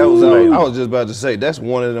what? Yeah, That was amazing. I was just about to say. That's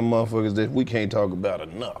one of them motherfuckers that we can't talk about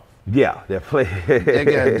enough. Yeah, that Pledge. That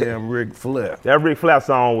goddamn Ric Flair. That Ric Flair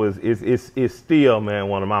song is still, man,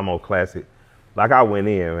 one of my most classic. Like I went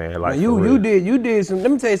in, man. Like Man, for real. you did some.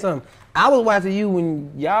 Let me tell you something. I was watching you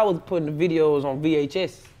when y'all was putting the videos on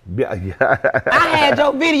VHS. Yeah. I had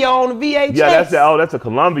your video on the VHS. Yeah, that's a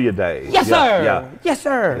Columbia day. Yes, sir. Yeah. Yes,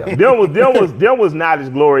 sir. Yeah. Them was not as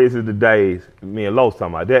glorious as the days me and Los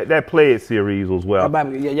talking about. That Pledge series was well.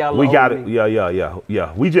 We got it.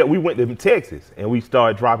 Yeah. We went to Texas and we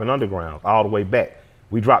started dropping underground all the way back.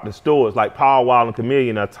 We dropped the stores like Paul Wall and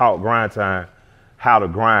Chameleon taught Grind Time how to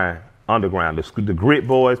grind underground. The Grit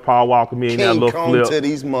Boys, Paul Wall, Chameleon, that little flip. To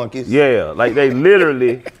these monkeys. Yeah, like they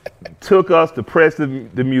literally took us to press the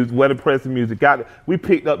music, where to press the music. We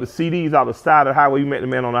picked up the CDs out the side of the highway. We met the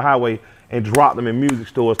man on the highway and dropped them in music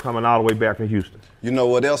stores coming all the way back from Houston. You know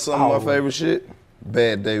what else? Some of my favorite shit?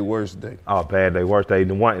 Bad Day, Worst Day. Oh, Bad Day, Worst Day.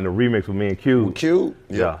 The one in the remix with me and Q. With Q?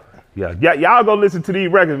 Yeah. Y'all go listen to these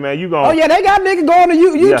records, man. You going? Oh yeah, they got niggas going to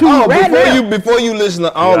YouTube Before you listen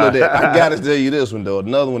to all of that, I gotta tell you this one though.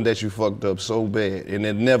 Another one that you fucked up so bad, and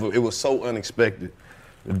it was so unexpected.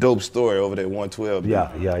 A dope story over that 112.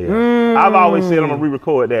 Yeah. I've always said I'm gonna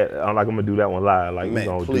re-record that. I'm gonna do that one live. Like we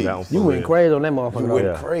gonna do that one. You went crazy on that motherfucker. You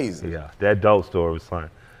went crazy. Yeah, that dope story was fun.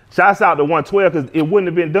 Shouts out to 112 because it wouldn't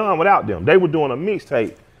have been done without them. They were doing a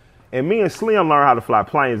mixtape, and me and Slim learned how to fly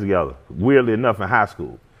planes together. Weirdly enough, in high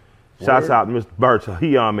school. Shouts out to Mr. Birch.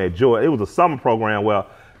 He at Georgia. It was a summer program where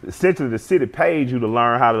essentially the city paid you to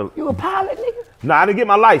learn how to. You a pilot, nigga? No, I didn't get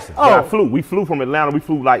my license. Oh. I flew. We flew from Atlanta. We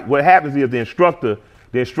flew like what happens is the instructor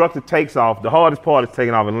takes off. The hardest part is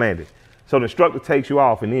taking off and landing. So the instructor takes you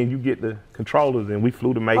off, and then you get the controllers, and we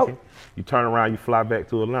flew to Macon. You turn around, you fly back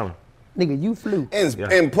to Atlanta. Nigga, you flew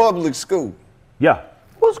in public school. Yeah.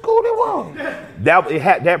 What school it was?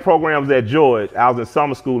 That program was at George. I was in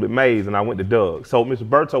summer school at Mays, and I went to Doug. So Mr.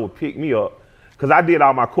 Berto would pick me up, because I did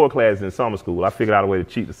all my core classes in summer school. I figured out a way to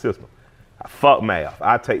cheat the system. I fuck math.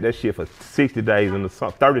 I take that shit for 60 days in the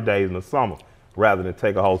 30 days in the summer, rather than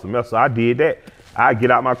take a whole semester. So I did that. I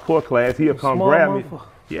get out my core class. He'll come grab me.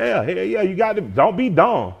 Yeah. You got to. Don't be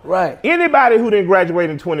dumb. Right. Anybody who didn't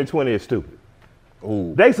graduate in 2020 is stupid.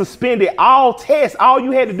 Ooh. They suspended all tests. All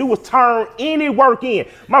you had to do was turn any work in.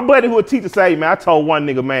 My buddy who a teacher say, man, I told one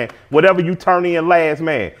nigga, man, whatever you turn in last,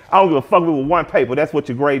 man, I don't give a fuck with one paper. That's what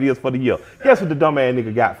your grade is for the year. Guess what the dumb ass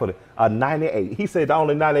nigga got for a 98? He said the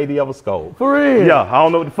only 98 he ever scored. For real? Yeah, I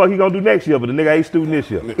don't know what the fuck he gonna do next year, but the nigga ain't student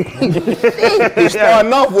this year. He's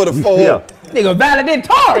starting off with a 4. Yeah. Nigga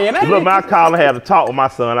valedictorian, man. Look, my caller had a talk with my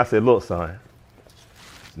son. I said, look, son,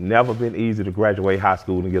 it's never been easy to graduate high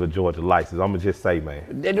school and get a Georgia license. I'm gonna just say, man.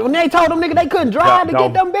 When they told them nigga they couldn't drive to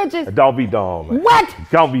get them bitches. Don't be dumb, man. What?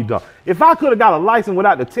 Don't be dumb. If I could have got a license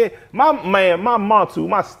without the test, my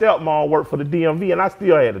stepmom worked for the DMV and I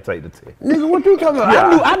still had to take the test. Nigga, what you talking about?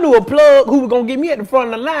 Yeah. I knew a plug who was gonna get me at the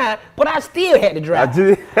front of the line, but I still had to drive.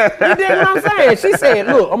 You dig what I'm saying? She said,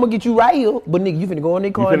 look, I'm gonna get you right here, but nigga, you finna go in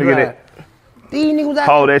that car and drive. These niggas out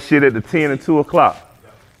hold that shit at the 10 and 2 o'clock.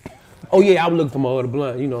 Oh yeah, I was looking for my other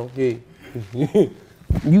blunt, you know, yeah.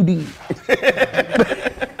 You did.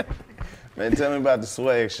 Man, tell me about the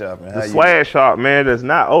swag shop, man. The swag shop, man, that's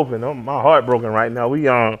not open. My heart broken right now.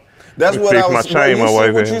 That's what I was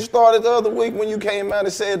saying. What you started the other week when you came out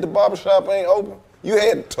and said the barbershop ain't open? You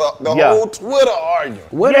had the whole Twitter arguing.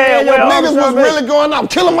 Niggas was really going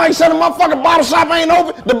up. Killer Mike said the motherfucking barbershop ain't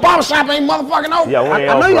open. The barbershop ain't motherfucking open. Yeah,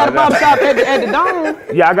 I know you got a barbershop at the Dome.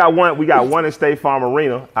 Yeah, I got one. We got one in State Farm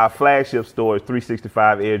Arena. Our flagship store is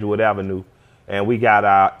 365 Edgewood Avenue. And we got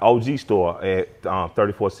our OG store at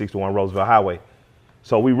 3461 Roosevelt Highway.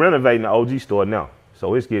 So we renovating the OG store now.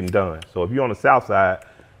 So it's getting done. So if you're on the south side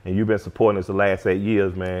and you've been supporting us the last 8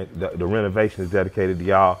 years, man, the renovation is dedicated to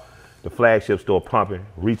y'all. The flagship store pumping,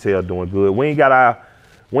 retail doing good. We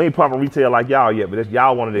ain't pumping retail like y'all yet, but that's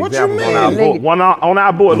y'all one of the examples on our board. On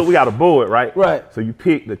our board, look, we got a board, right? Right. So you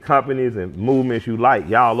pick the companies and movements you like.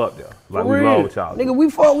 Y'all up there. Like we love with y'all. Nigga, we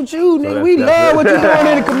fuck with you, nigga. We love what you doing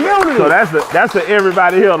in the community. So that's to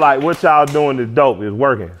everybody here, like what y'all doing is dope, is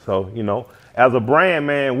working. So, you know, as a brand,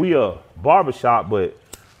 man, we a barbershop, but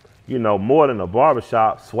you know, more than a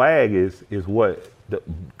barbershop, swag is what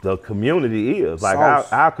the community is. Like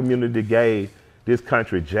our community gave this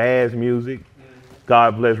country jazz music.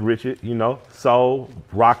 God bless Richard, you know, soul,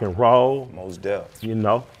 rock and roll. Most deaf. You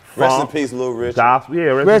know. Rest in peace, Lil Richard. Gospel, yeah,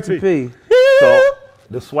 rest in peace. So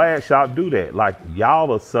the swag shop do that. Like y'all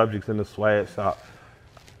are subjects in the swag shop.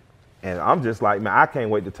 And I'm just like, man, I can't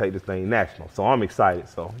wait to take this thing national. So I'm excited.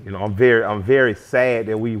 So, you know, I'm very sad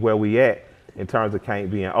that where we at in terms of can't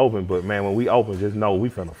being open. But man, when we open, just know we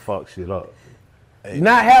finna fuck shit up.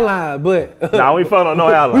 Not hairline, but nah, we fucking on no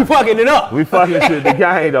hairline. We fucking it up. We fucking shit the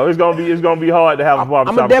game though. It's gonna be hard to have a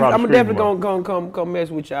barbershop. I'm definitely gonna come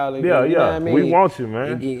mess with y'all. And, yeah, you know what I mean? We want you,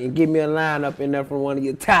 man. And give me a line up in there from one of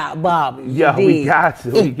your top barbers. Yeah, we got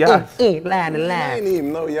you. We got you. Line to line. I didn't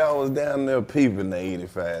even know y'all was down there peeping the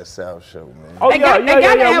 85 South show, man. Oh, They got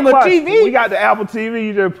Apple TV. We got the Apple TV.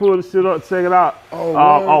 You just pull the shit up, check it out. Oh,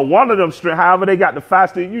 on one of them streams, however they got the 5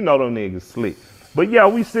 stick, you know them niggas slick. But yeah,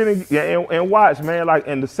 we sitting and watch, man. Like,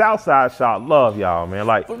 and the Southside shop love y'all, man.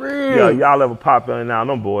 Like, For real. yeah, y'all ever pop in now?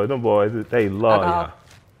 Them boys, they love y'all.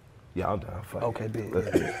 Y'all down for Okay, big.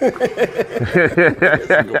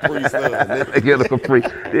 Get a Capri.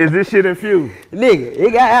 Is this shit infused? Nigga,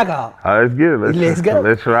 it got alcohol. All right, let's get it. Let's go.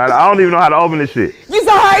 Let's try it. I don't even know how to open this shit. You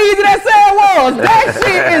saw how easy that sound was. That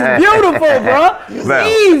shit is beautiful, bro. Man.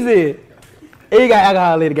 Easy. It got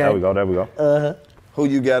alcohol in the game. There we go. Who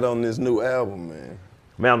you got on this new album, man?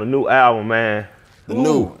 Man, on the new album, man. The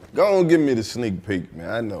new one. Go on, give me the sneak peek, man.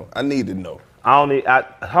 I know. I need to know. Hold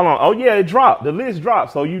on. Oh yeah, it dropped. The list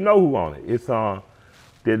dropped, so you know who on it. It's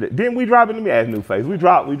didn't we drop it? Let me ask New Face. We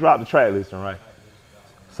dropped the track listing, right?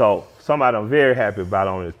 So somebody I'm very happy about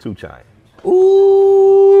on is 2 Chainz.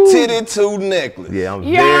 Ooh. Titty 2 necklace. Yeah, I'm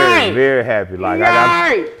very, very happy. Like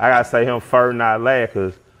I gotta say him first, not last,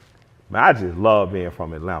 cause man, I just love being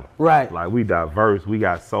from Atlanta. Right. Like we diverse. We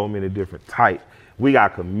got so many different types. We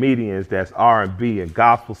got comedians that's R&B and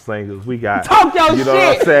gospel singers. We got talk your you know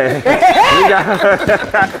shit. What I'm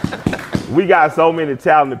saying? we got so many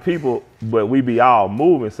talented people, but we be all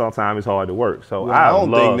moving. Sometimes it's hard to work. So I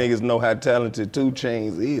don't think niggas know how talented 2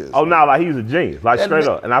 Chainz is. Oh no, like he's a genius, like straight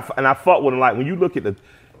up. And I fuck with him. Like when you look at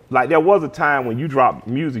like there was a time when you dropped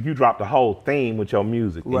music, you dropped the whole theme with your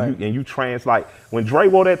music. Right. And you like when Dre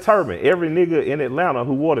wore that turban, every nigga in Atlanta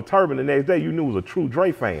who wore the turban the next day, you knew was a true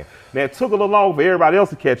Dre fan. Now it took a little long for everybody else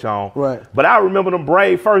to catch on. Right. But I remember them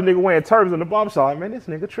brave first nigga wearing turbans in the barbershop. Like, man, this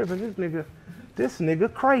nigga tripping, this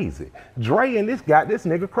nigga crazy. Dre and this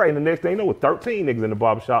nigga crazy. And the next thing you know, with 13 niggas in the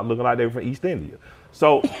barbershop looking like they were from East India.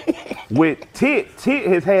 So with Tit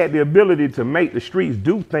has had the ability to make the streets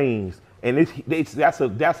do things. And that's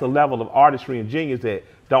a level of artistry and genius that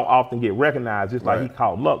don't often get recognized. Just like he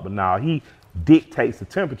caught luck, but now he dictates the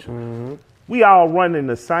temperature. Mm-hmm. We all running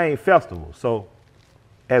the same festival. So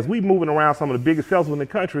as we moving around some of the biggest festivals in the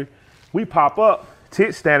country, we pop up,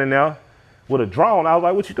 Tit standing there with a drone. I was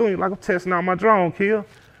like, what you doing? Like, I'm testing out my drone, Kill.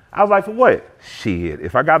 I was like, for what? Shit,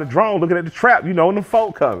 if I got a drone looking at the trap, you know, when the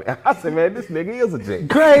folk coming. I said, man, this nigga is a G.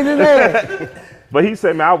 Crazy man. But he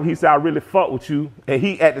said, man, I really fuck with you. And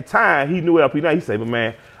he, at the time, he knew LP. Now he said, but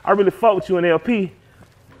man, I really fuck with you in LP.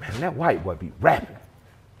 Man, that white boy be rapping.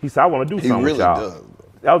 He said, I want to do something with y'all. Does.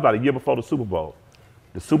 That was about a year before the Super Bowl.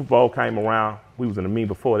 The Super Bowl came around. We was in the meeting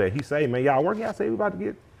before that. He said, hey, man, y'all working? I said, we about to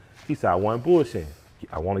get. He said, I want bullshit.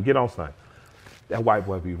 I want to get on something. That white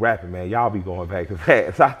boy be rapping, man. Y'all be going back to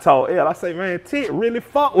back. So I told El, I say, man, Tit really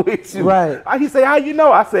fuck with you. Right. He say, how you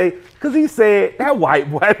know? I say, because he said, that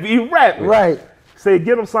white boy be rapping. Right. Said,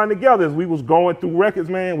 get them signed together. As we was going through records,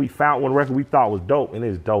 man, we found one record we thought was dope, and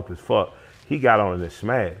it's dope as fuck. He got on it and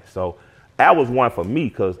smashed. So that was one for me,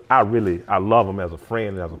 because I love him as a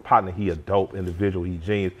friend and as a partner. He a dope individual. He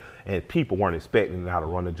genius. And people weren't expecting how to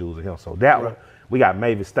run the jewels of him. So that one, we got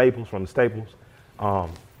Mavis Staples from the Staples.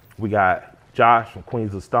 We got Josh from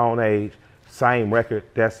Queens of Stone Age. Same record.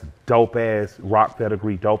 That's dope-ass rock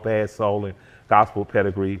pedigree, dope-ass soul and gospel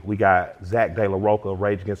pedigree. We got Zach De La Roca of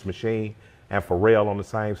Rage Against the Machine and Pharrell on the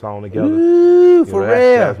same song together. Ooh,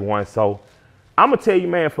 Pharrell. That's one. So I'm gonna tell you,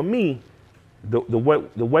 man, for me, the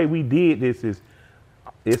way we did this is,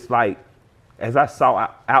 it's like, as I saw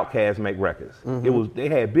Outkast make records, they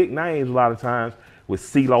had big names a lot of times with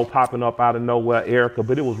CeeLo popping up out of nowhere, Erica,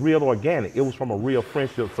 but it was real organic. It was from a real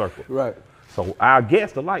friendship circle. Right. So our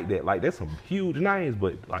guests are like that. Like, there's some huge names,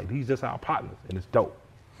 but like these just our partners, and it's dope.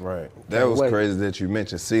 Right. That was crazy that you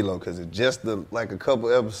mentioned CeeLo, because it just like a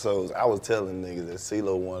couple episodes, I was telling niggas that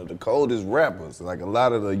CeeLo one of the coldest rappers. Like a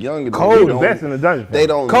lot of the younger He the best in the dungeon. They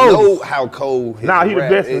don't know how cold his he the rap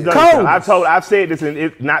best in is. the dungeon. I've said this, and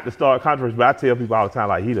it's not to start controversy, but I tell people all the time,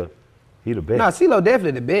 like he the best. Nah, CeeLo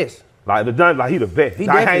definitely the best. Like the dungeon, like he the best. He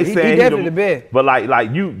definitely the best. But like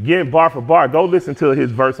you getting bar for bar, go listen to his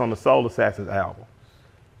verse on the Soul Assassins album.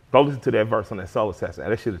 Go listen to that verse on that Soul Assassin.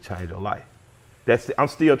 That should have changed your life. I'm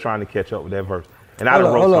still trying to catch up with that verse. And I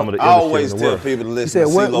done wrote some of the I always tell people to listen to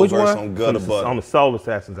CeeLo verse on Gutter Butter. On the Soul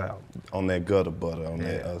Assassins album. On that Gutter Butter, on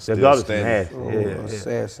that Still Still Standing.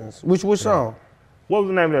 Assassins. Which song? What was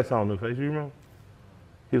the name of that song, Newface? You remember?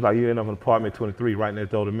 He was like, you end up in apartment 23 right next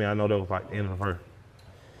door to me. I know that was like the end of the verse.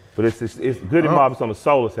 But it's Goody Mob is on the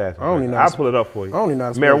Soul Assassin. I'll pull it up for you. I don't even know how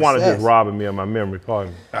to spell Marijuana assassin. just robbing me of my memory.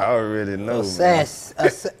 Pardon me. I already know.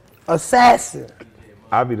 Assassin.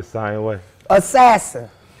 I'll be the same way. Assassin.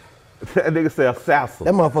 That nigga say assassin.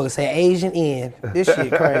 That motherfucker say Asian N. This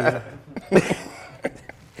shit crazy.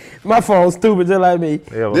 My phone's stupid just like me.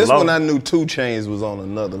 This one I knew 2 Chainz was on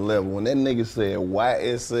another level. When that nigga said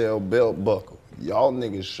YSL belt buckle, y'all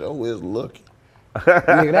niggas show is looking.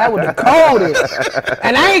 Nigga, that was the coldest.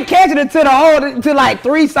 And I ain't catching it till like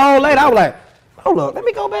 3 songs later. I was like, hold up, let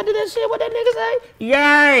me go back to that shit. What that nigga say?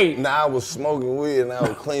 Yay! Now I was smoking weed and I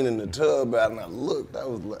was cleaning the tub out and I looked. I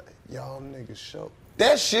was like, y'all niggas show.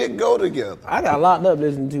 That shit go together. I got locked up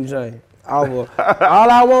listening to 2 Chainz.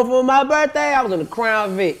 All I want for my birthday, I was in the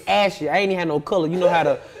Crown Vic, ashy. I ain't even had no color. You know how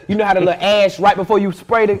the little ash right before you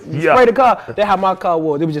spray the car? That's how my car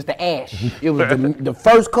was. It was just the ash. It was the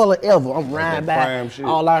first color ever. I'm riding back.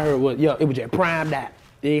 All I heard was, it was just primed out.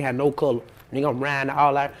 It ain't had no color. Nigga, I'm riding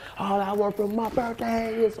all I want for my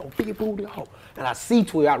birthday is a big booty hole. And I see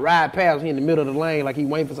Twig, I ride past, he in the middle of the lane like he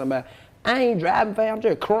waiting for somebody. I ain't driving fast, I'm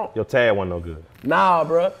just crunk. Your tag wasn't no good. Nah,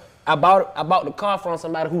 bro. I bought the car from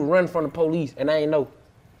somebody who run from the police, and I ain't know.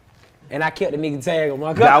 And I kept the nigga tag on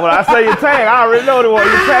my car. Now, when I say your tag, I already know your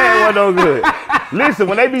tag wasn't no good. Listen,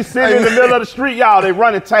 when they be sitting in the middle of the street, y'all, they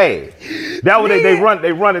running tag. That what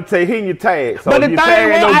they run and tag, hitting your tag. So but the your thing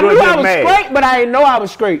tag ain't was, no I good, knew I was mad. straight, but I didn't know I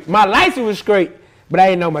was straight. My license was straight, but I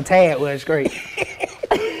didn't know my tag was straight.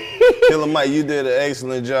 Killer Mike, you did an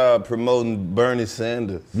excellent job promoting Bernie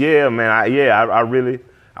Sanders. Yeah, man.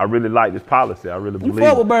 I really like this policy. I really believe. You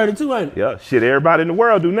fuck with Bernie too, ain't you? Yeah, shit. Everybody in the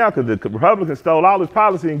world do now because the Republicans stole all his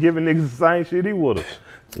policy and giving niggas the same shit he would have,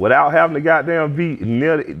 without having to goddamn be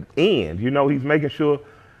near the end. You know, he's making sure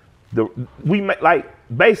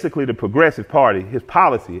basically the Progressive Party, his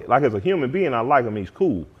policy. Like as a human being, I like him. He's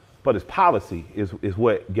cool, but his policy is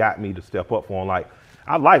what got me to step up for him. Like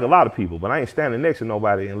I like a lot of people, but I ain't standing next to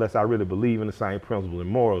nobody unless I really believe in the same principles and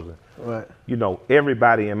morals. And, right. You know,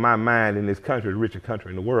 everybody in my mind in this country, the richest country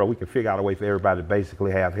in the world, we can figure out a way for everybody to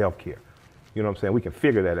basically have health care. You know what I'm saying? We can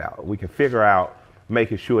figure that out. We can figure out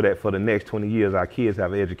making sure that for the next 20 years, our kids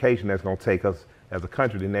have an education that's going to take us as a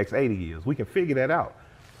country the next 80 years. We can figure that out.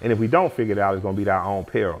 And if we don't figure it out, it's going to be our own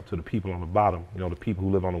peril to the people on the bottom, you know, the people who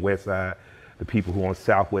live on the west side, the people who are on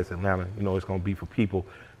southwest Atlanta. You know, it's going to be for people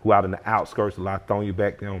who out in the outskirts, a lot throwing you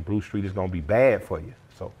back there on Bruce Street. Is going to be bad for you.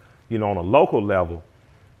 So, you know, on a local level,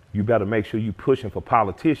 you better make sure you're pushing for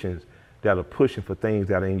politicians that are pushing for things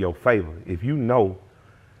that are in your favor. If you know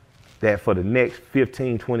that for the next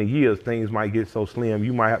 15, 20 years, things might get so slim,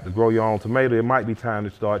 you might have to grow your own tomato, it might be time to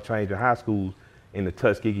start changing high schools into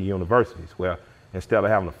Tuskegee universities, where instead of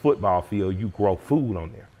having a football field, you grow food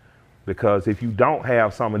on there. Because if you don't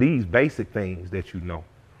have some of these basic things that you know,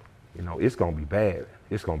 it's going to be bad.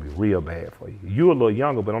 It's going to be real bad for you. You're a little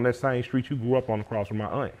younger, but on that same street you grew up on across from my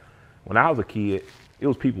aunt. When I was a kid, it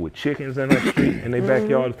was people with chickens in that street in their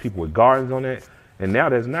backyard, people with gardens on that. And now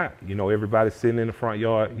there's not. You know, everybody's sitting in the front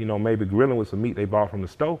yard, you know, maybe grilling with some meat they bought from the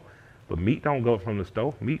store. But meat don't go from the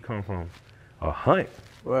store. Meat come from a hunt.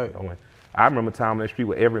 Right. You know, I remember a time on that street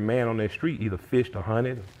where every man on that street either fished or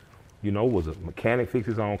hunted, you know, was a mechanic, fixed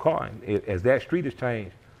his own car. And as that street has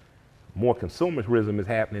changed, more consumerism is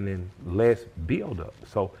happening and less build-up.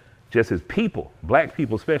 So just as people, black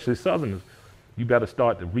people, especially Southerners, you better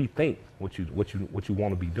start to rethink what you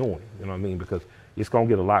want to be doing. You know what I mean? Because it's gonna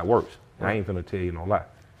get a lot worse. I ain't gonna tell you no lie.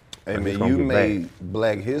 Hey man, you made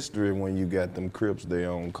black history when you got them Crips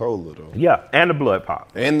there on Cola though. Yeah, and the blood pop.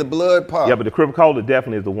 And the blood pop. Yeah, but the Crip Cola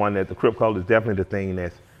definitely is the one that the Crip Cola is definitely the thing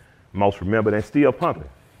that's most remembered and still pumping.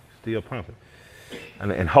 Still pumping.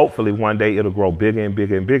 And hopefully one day it'll grow bigger and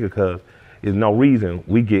bigger and bigger, because there's no reason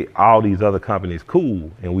we get all these other companies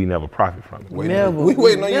cool and we never profit from it. We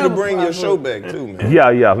waiting on you to bring your show back too, man.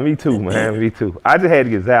 Yeah, me too, man, me too. I just had to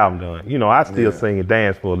get this album done. You know, I still sing and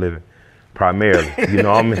dance for a living, primarily. You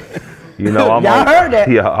know, I'm Y'all heard that?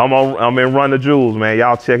 Yeah, I'm in Run the Jewels, man.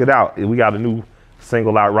 Y'all check it out. We got a new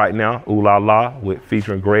single out right now, Ooh La La, with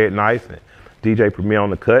featuring Greg Nice and DJ Premier on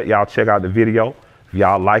the cut. Y'all check out the video. If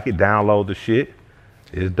y'all like it, download the shit.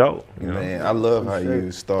 It's dope. Man, I love how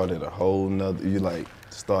you started a whole nother,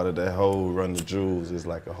 started that whole Run the Jewels. It's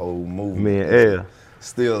like a whole movement. Man, yeah.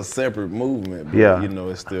 Still a separate movement, but yeah. You know,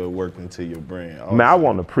 it's still working to your brand. Man, I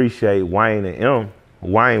want to appreciate Wayne and M.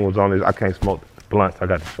 Wayne was on this, I can't smoke blunts, I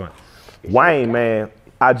got the front. Wayne, man,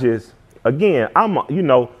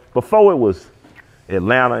 before it was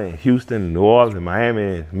Atlanta and Houston, New Orleans, and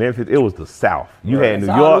Miami and Memphis, it was the South. You had New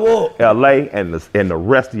York, LA, and the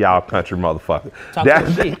rest of y'all country motherfuckers.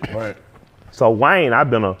 Right. So Wayne, I've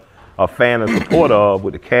been a fan and supporter of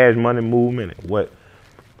with the Cash Money movement and what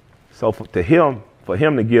So for him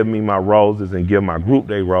to give me my roses and give my group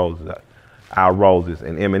their roses, our roses,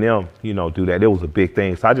 and Eminem, do that, it was a big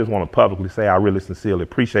thing. So I just want to publicly say I really sincerely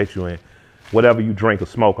appreciate you, and whatever you drink or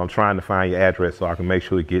smoke, I'm trying to find your address so I can make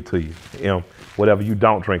sure it get to you. Whatever you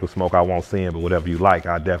don't drink or smoke, I won't send, but whatever you like,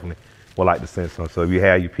 I definitely would like to send some. So if you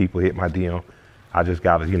have your people hit my DM, I just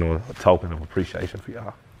got a token of appreciation for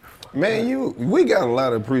y'all. Man, we got a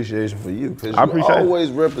lot of appreciation for you because you always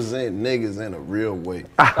represent niggas in a real way.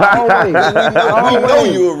 Always. We know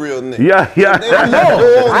you a real nigga. Yeah.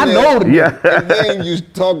 I know. Yeah. And then you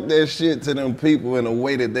talk that shit to them people in a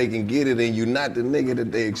way that they can get it, and you not the nigga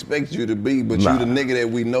that they expect you to be, but you the nigga that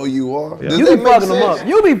we know you are. Yeah. You be fucking them up.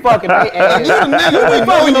 You be fucking their ass. You the nigga we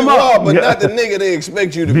know you are, but not the nigga they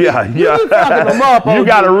expect you to be. Yeah. You be fucking them up, OG. You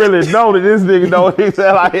gotta really know that this nigga know what he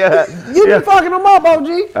said like that. You be fucking them up, OG.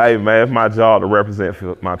 Hey man, it's my job to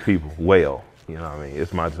represent my people well. You know what I mean?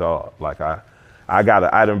 It's my job. Like I've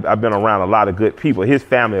been around a lot of good people. His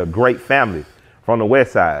family, a great family from the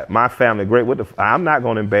West Side. My family, great. I'm not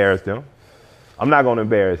gonna embarrass them. I'm not gonna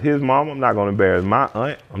embarrass his mom. I'm not gonna embarrass my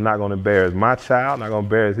aunt. I'm not gonna embarrass my child. I'm not gonna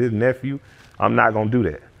embarrass his nephew. I'm not gonna do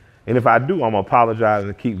that. And if I do, I'm gonna apologize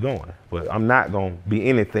and keep going. But I'm not gonna be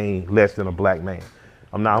anything less than a black man.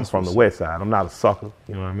 I'm from the West Side. I'm not a sucker.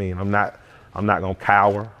 You know what I mean? I'm not gonna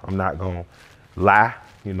cower. I'm not gonna lie.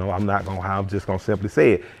 I'm just gonna simply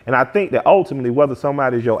say it. And I think that ultimately, whether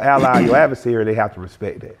somebody's your ally or your adversary, they have to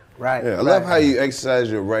respect that. Right. Yeah, I love how you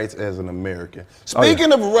exercise your rights as an American.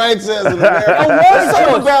 Speaking of rights as an American, let's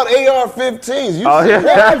talk about AR-15s. You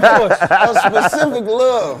have a specific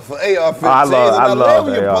love for AR-15s. I love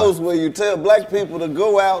your AR. post where you tell black people to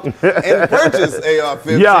go out and purchase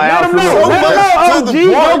AR-15s. Yeah,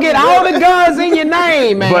 absolutely. OG, go get all the guns in your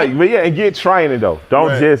name, man. But yeah, and get training though.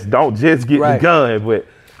 Don't just get the gun. But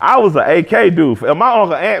I was an AK dude. My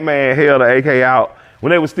uncle Ant-Man held an AK out when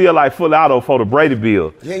they were still like full auto for the Brady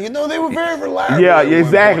Bill. Yeah, they were very reliable. Yeah,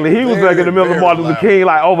 exactly. He was like in the middle of Martin Luther King,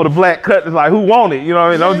 like over the black cut. It's like, who want it? You know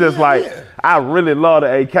what I mean? I'm just I really love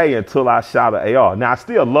the AK until I shot an AR. Now I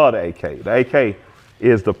still love the AK. The AK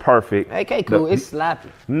is the perfect. AK cool, it's sloppy.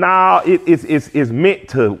 No, it's meant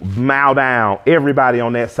to mow down everybody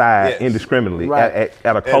on that side indiscriminately at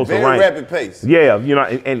a closer range. At very rapid pace. Yeah,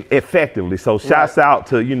 and effectively. So shouts out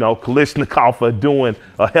to, Kalishnikov for doing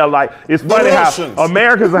a hell like, it's funny how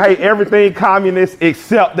Americans hate everything communist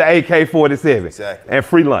except the AK-47 exactly. and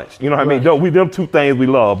free lunch. You know what I mean? Them two things we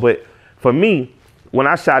love. But for me, when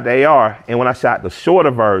I shot the AR and when I shot the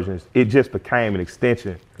shorter versions, it just became an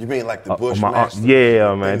extension. You mean like the Bushmaster?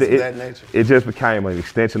 Yeah, man. It just became an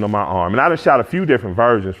extension of my arm. And I done shot a few different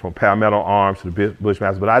versions from Palmetto arms to the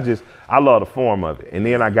Bushmaster, but I love the form of it. And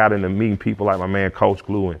then I got into meeting people like my man Coach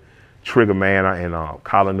Glue and Trigger Man and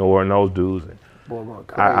Colin Orr and those dudes. And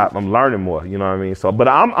I'm learning more, you know what I mean? So, but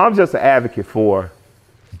I'm just an advocate for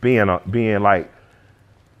being like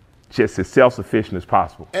just as self-sufficient as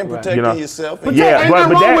possible. And protecting yourself.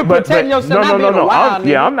 Protecting yourself. No.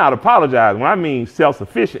 I'm not apologizing. When I mean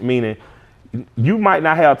self-sufficient, meaning you might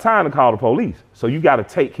not have time to call the police. So you got to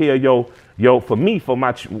take care of for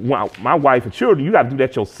my wife and children, you got to do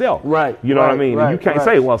that yourself. Right. You know what I mean? And you can't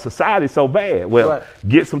say, well, society's so bad. Well,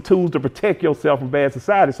 get some tools to protect yourself from bad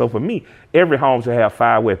society. So for me, every home should have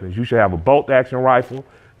 5 weapons. You should have a bolt-action rifle.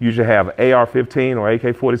 You should have an AR-15 or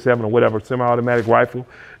AK-47 or whatever semi-automatic rifle.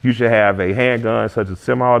 You should have a handgun such as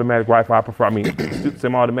semi-automatic rifle.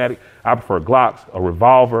 Semi-automatic. I prefer Glocks, a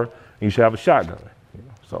revolver, and you should have a shotgun.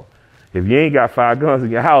 So if you ain't got 5 guns in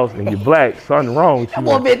your house and you're black, something wrong with you. That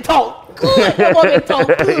boy been taught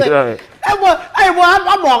good.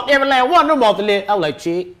 I walked every last one of them off the list. I was like,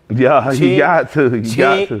 check. Yeah, you got to.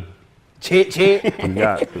 Check. You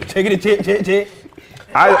got to. Check it, check.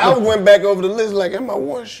 I went back over the list like, am I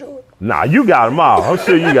one short? Nah, you got them all. I'm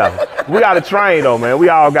sure you got them. We got to train though, man. We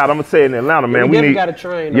all got. I'm gonna say in Atlanta, man. We got to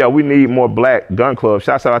train. Yeah, we need more black gun clubs.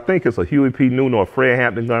 Shouts out. I think it's a Huey P. Newton or Fred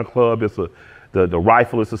Hampton gun club. It's the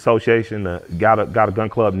Rifleist Association. Got a gun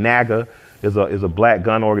club. NAGA is a black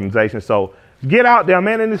gun organization. So get out there,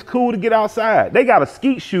 man, and it's cool to get outside. They got a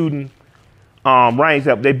skeet shooting range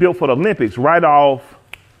up. They built for the Olympics right off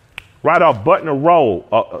Butner Road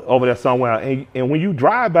over there somewhere. And when you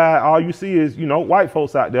drive by, all you see is, white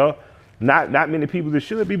folks out there. Not many people that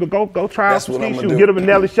should be, but go try out some skeet shooting. Get a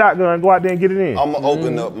Vanelli shotgun and go out there and get it in. I'm going to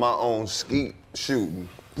open up my own skeet shooting.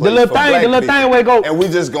 The little thing where it go. And we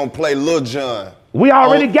just going to play Lil Jon. We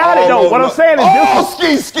already got it though. What I'm saying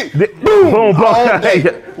is skeet. Boom.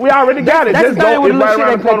 We already got it. That's right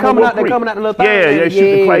around the corner from Wolf Creek. Coming out the little thing. Yeah,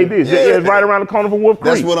 shoot the play this. Yeah, it's right around the corner from Wolf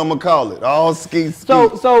Creek. That's what I'm gonna call it. All skeet.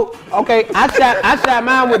 So okay, I shot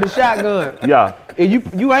mine with the shotgun. Yeah. And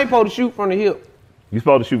you ain't supposed to shoot from the hip. You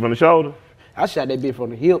supposed to shoot from the shoulder? I shot that bitch from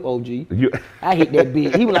the hip, OG. I hit that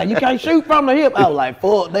bitch. He was like, you can't shoot from the hip. I was like,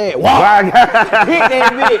 fuck that. Wow. Hit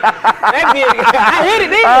that bitch. That bitch. I hit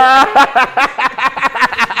it,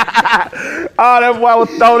 didn't Oh, that boy would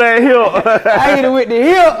throw that hip. I hit it with the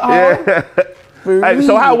hip. Yeah. Hey,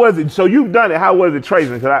 so how was it? So you've done it. How was it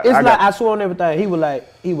tracing? I swear on everything. He was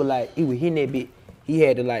hitting that bitch. He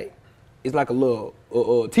had to like, it's like a little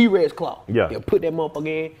T-Rex claw. Yeah. He'll put that motherfucker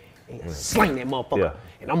in and sling that motherfucker. Yeah.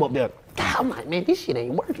 And I'm up there. God, I'm like, man, this shit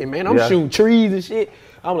ain't working, man. I'm shooting trees and shit.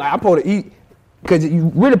 I'm like, I'm supposed to eat, cause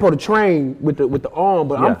you really supposed to train with the arm,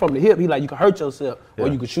 but I'm from the hip. He like, you can hurt yourself, or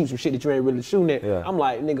you can shoot some shit that you ain't really shooting at. Yeah. I'm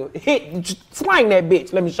like, nigga, slang that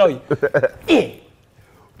bitch. Let me show you.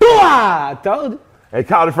 I told you. And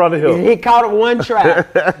caught it from the hip. And he caught it one try.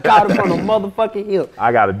 Caught it from the motherfucking hip.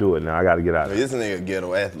 I got to do it now. I got to get out of This nigga a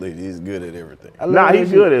ghetto athlete. He's good at everything. Nah, he's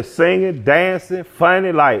good at singing, dancing,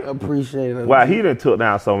 funny. Like, appreciate it. Wow, he done took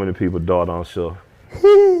down so many people's daughter on show. Shot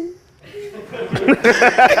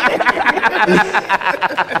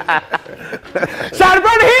it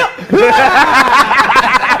from the hip.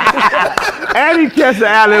 And he catch the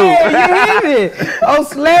alley-oop. Hey, oh,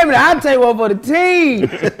 slamming it. I'll take one for the team.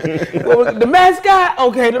 The mascot?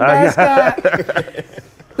 Okay, the mascot.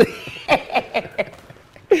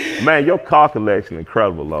 Man, your car collection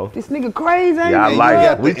incredible, Lo. This nigga crazy, ain't Yeah, I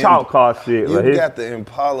like it. We talk car shit. You got the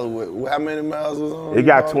Impala with, how many miles was on it? It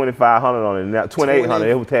got 2,500 on it now, 2,800.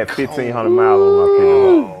 It had 1,500 miles on my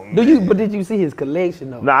picture. But did you see his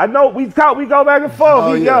collection, though? Nah, I know. We go back and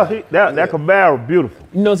forth. That Camaro, beautiful.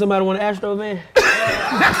 You know somebody want an Astro van?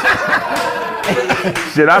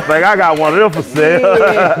 Shit, I think I got one of them for sale.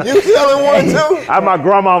 Yeah. You selling one too? My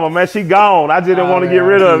grandmama, man, she gone. I just didn't want to get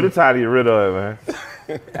rid of it. It's time to get rid of it, man.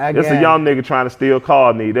 It's a young nigga trying to steal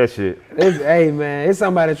car, need that shit. Hey, man, it's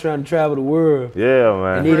somebody trying to travel the world. Yeah,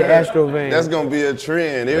 man. They need an Astro van. That's gonna be a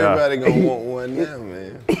trend. Everybody gonna want one now,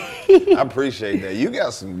 man. I appreciate that. You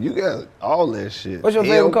got all that shit. What's your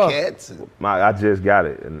favorite car? I just got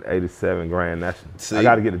it in 87 Grand National. I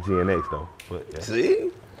got to get a GNX though. But, yeah.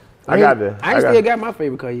 See? I still got my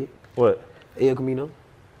favorite car yet. What? El Camino.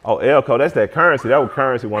 Oh, Elko, that's that currency. That was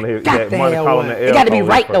currency one here. Got the hell one. It got to be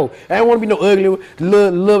right though. I don't want to be no ugly,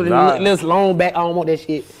 little long back. I don't want that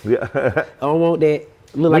shit. Yeah. I don't want that.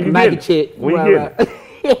 Look like a Nike chick. When you get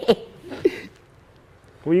it?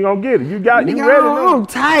 When you gonna get it? You ready? I'm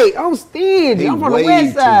tight. I'm stingy. I'm from the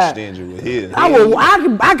west side. Too stingy with his.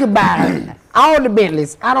 I could buy all the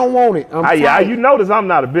Bentleys. I don't want it. You notice I'm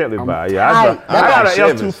not a Bentley buyer. I got an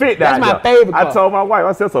F-250. That's my favorite car. I told my wife,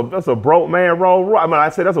 I said, that's a broke man Rolls Royce. I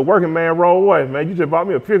said, that's a working man Rolls Royce, man. You just bought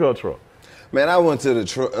me a pickup truck. Man, I went to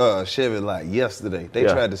the Chevy lot yesterday. They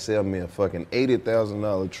tried to sell me a fucking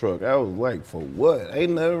 $80,000 truck. I was like, for what?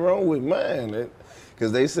 Ain't nothing wrong with mine.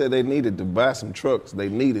 Because they said they needed to buy some trucks. They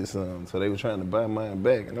needed some, so they were trying to buy mine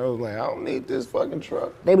back. And I was like, I don't need this fucking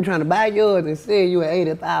truck. They were trying to buy yours and sell you an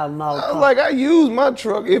 $80,000 car. I was like, I use my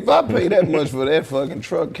truck. If I pay that much for that fucking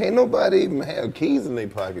truck, can't nobody even have keys in their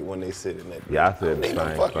pocket when they sit in that. Yeah, I said the same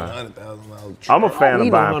thing. $100,000 truck. I'm a fan of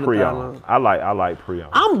buying pre-owned. I like pre-owned.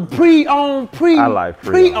 I'm pre-owned. I like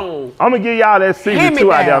pre-owned. I'm gonna give y'all that secret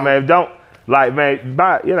too out there, man. Don't. Like, man, it ain't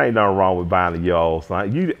nothing wrong with buying a yo,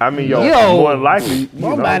 son. More than likely.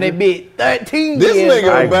 I'm buying that bitch 13 This years.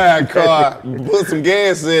 nigga will buy a car, put some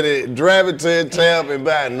gas in it, drive it to a tab, and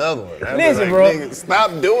buy another one. Listen, bro. Nigga, stop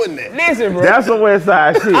doing that. Listen, bro. That's some West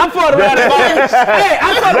Side shit. I thought about it. Hey,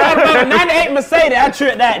 I thought about a 98 Mercedes. I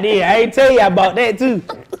tripped that there. I ain't tell you about that, too.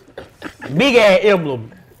 Big ass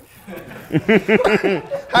emblem.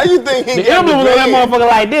 How you think he the got emblem the was on that van? mother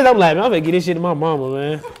like this. I'm like, man, I'm gonna get this shit to my mama,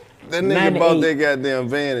 man. That nigga bought that goddamn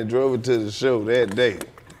van and drove it to the show that day.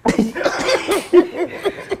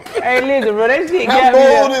 Hey, listen, bro, that shit How got me.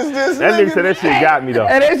 bold is this That nigga said that shit got me though.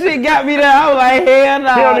 And that shit got me there. I was like, hell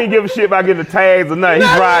no. He don't even give a shit about getting the tags or nothing. He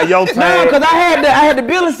ride your tag. No, because I had the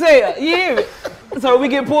bill of sale. Yeah. So we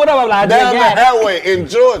get pulled up. I'm like, down the highway in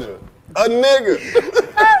Georgia. A nigga.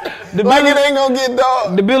 Like it ain't gonna get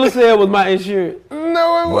dog. The bill of sale was my insurance.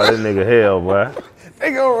 No, it Boy, wasn't. that nigga hell, boy.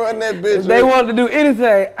 They gonna run that bitch. They wanted to do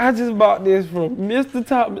anything. I just bought this from Mr.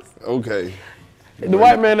 Thomas. Okay. The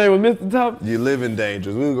white man name was Mr. Thomas. You living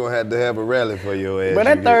dangerous. We gonna have to have a rally for your ass. But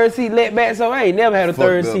that third seat let back, so I ain't never had a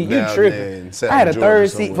third seat. You tripping. I had a third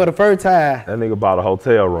seat for the first time. That nigga bought a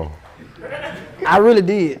hotel room. I really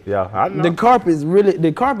did. Yeah, I know. The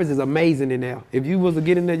carpets is amazing in there. If you was to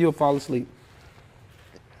get in there, you'll fall asleep.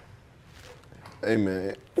 Hey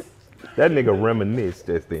man. That nigga reminisced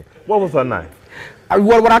just then. What was her name?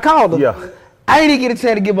 What I called her? Yeah. I didn't get a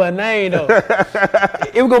chance to give her a name though.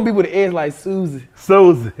 It was gonna be with an S like Susie.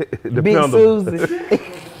 Susie. Big Susie.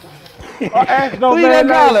 Who you gonna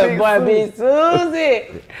call her? Boy, Big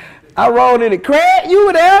Susie. I rolled in it. Craig, you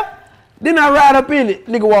were there? Then I ride up in it.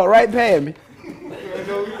 Nigga walked right past me.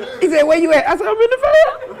 He said, where you at? I said, I'm in the van.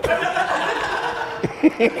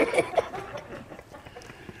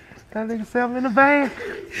 That nigga said I'm in the van.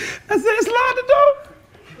 I said, slide the door.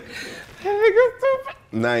 That nigga stupid.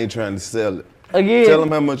 Now you trying to sell it. Again. Tell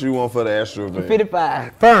them how much you want for the Astro van.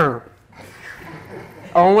 55. Firm.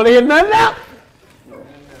 I don't want to hear nothing else.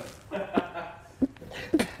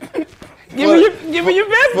 Give me your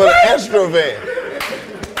best for the Astro van.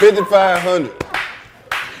 5,500.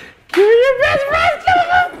 Give me your best price,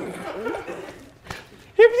 Killer.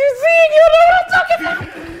 If you see it, you know what I'm talking about.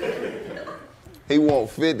 He want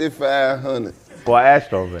 5,500 for an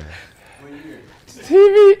Astro van.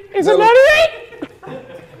 TV is a 98.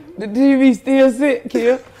 The TV still sit,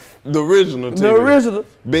 kid. The original TV. The original.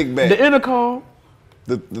 Big back. The intercom.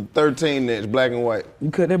 The 13-inch black and white.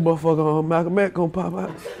 You cut that motherfucker on, Malcolm X gonna pop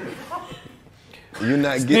out. You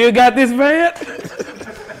not Still got this van?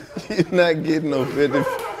 You're not getting no 50.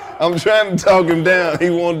 I'm trying to talk him down. He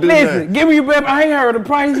won't do that. Listen, give me your baby. I ain't heard the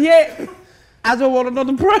price yet. I just want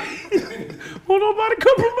another price. Won't nobody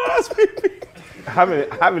compromise with me. How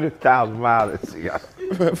many thousand miles is she got?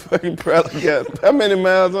 Fucking probably got. How many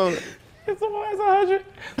miles on it? It's 100.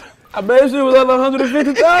 I bet she was under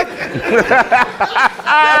 150,000.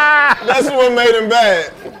 That's what made him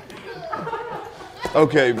bad.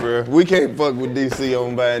 Okay, bro. We can't fuck with DC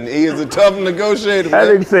on buying. He is a tough negotiator. That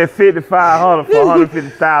nigga said 5,500 for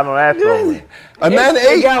 150,000 on Astro. A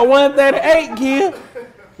 98. He got 138, kid.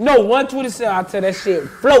 No, 127. I tell that shit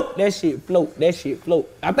float. That shit float. That shit float.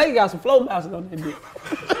 I think he got some float mouses on that bitch.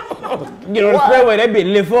 Get on the freeway, that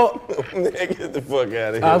bitch lift up. Get the fuck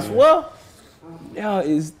out of here. I swear. Y'all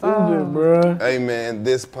is stupid, bro. Hey, man,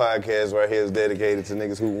 this podcast right here is dedicated to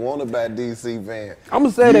niggas who want to buy DC van. I'm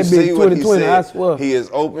going to say that bitch 2020, I swear. He is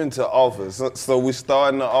open to offers. So we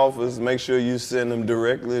starting the offers. Make sure you send them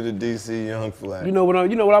directly to DcYoungFly. You know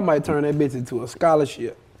what I might turn that bitch into a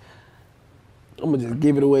scholarship. I'm gonna just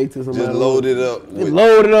give it away to somebody. Just load it up.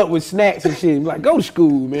 Load it up with snacks and shit. Like, go to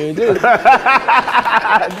school, man. Just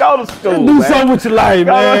go to school, do something with your life,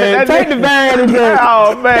 man. Take the van and just.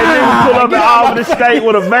 Oh, man. Nigga pull up the Albany State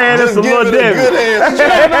with a van and some little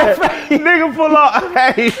Debbie. Nigga pull up.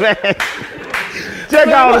 Hey, man. Just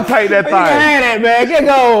go and take that thing. That, man. Get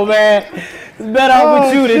going, man. It's better off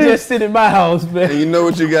with you than just sit in my house, man. And you know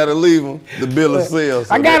what you gotta leave them? The bill of sale.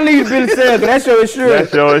 So I gotta leave the bill of sale, because that's your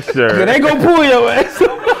insurance. That's your insurance. They gonna pull your ass.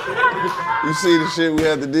 You see the shit we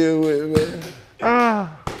have to deal with, man?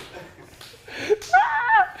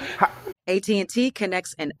 AT&T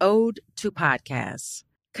connects an ode to podcasts.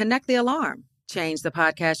 Connect the alarm. Change the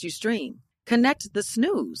podcast you stream. Connect the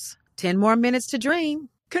snooze. 10 more minutes to dream.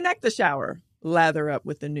 Connect the shower. Lather up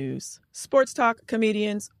with the news, sports talk,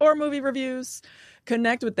 comedians, or movie reviews.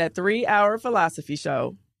 Connect with that 3-hour philosophy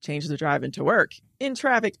show. Change the drive into work in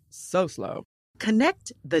traffic so slow.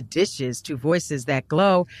 Connect the dishes to voices that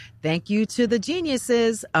glow. Thank you to the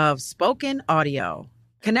geniuses of spoken audio.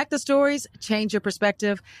 Connect the stories, change your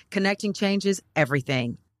perspective. Connecting changes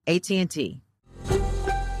everything. AT&T.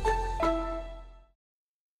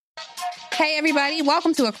 Hey, everybody.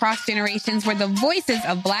 Welcome to Across Generations, where the voices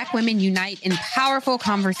of Black women unite in powerful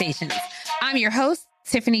conversations. I'm your host,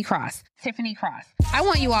 Tiffany Cross. I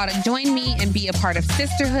want you all to join me and be a part of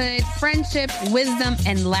sisterhood, friendship, wisdom,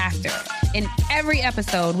 and laughter. In every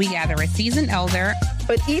episode, we gather a seasoned elder.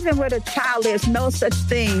 But even with a child, there's no such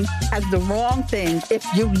thing as the wrong thing if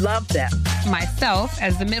you love them. Myself,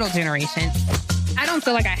 as the middle generation. I don't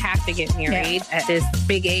feel like I have to get married at this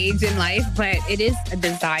big age in life, but it is a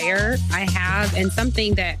desire I have and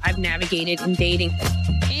something that I've navigated in dating.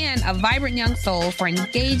 And a vibrant young soul for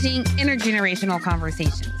engaging intergenerational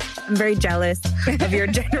conversations. I'm very jealous of your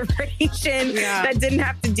generation that didn't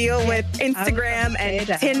have to deal with Instagram and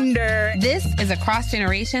Tinder. This is Across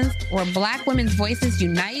Generations, where Black women's voices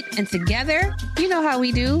unite, and together, you know how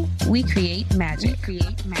we do, we create magic.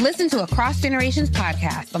 Listen to Across Generations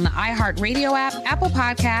podcast on the iHeartRadio app, Apple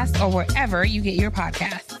Podcasts, or wherever you get your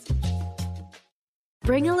podcasts.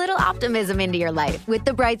 Bring a little optimism into your life with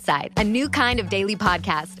The Bright Side, a new kind of daily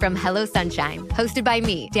podcast from Hello Sunshine, hosted by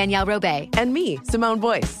me, Danielle Robay. And me, Simone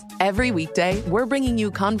Boyce. Every weekday, we're bringing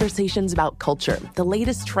you conversations about culture, the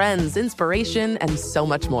latest trends, inspiration, and so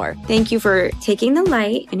much more. Thank you for taking the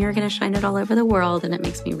light, and you're going to shine it all over the world, and it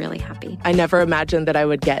makes me really happy. I never imagined that I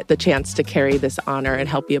would get the chance to carry this honor and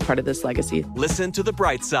help be a part of this legacy. Listen to The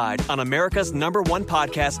Bright Side on America's #1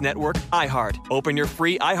 podcast network, iHeart. Open your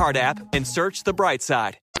free iHeart app and search The Bright Side.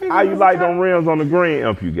 How you like them rims on the green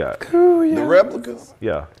imp you got? The replicas?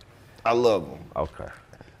 Yeah. I love them. Okay.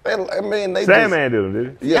 Sandman did them,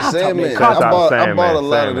 did he? Yeah, Sandman. I bought a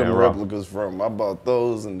lot of them Rock. replicas from him. I bought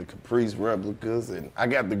those and the Caprice replicas, and I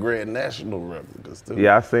got the Grand National replicas too.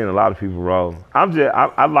 Yeah, I've seen a lot of people roll.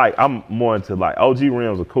 I'm more into like OG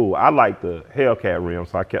rims are cool. I like the Hellcat rims,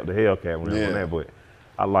 so I kept the Hellcat rims on that. But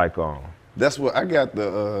I like That's what I got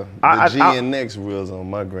the GNX wheels on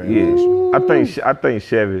my Grand National. I think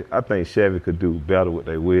Chevy could do better with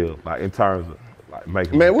their wheels, like in terms of like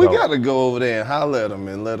making. Man, we gotta go over there and holler at them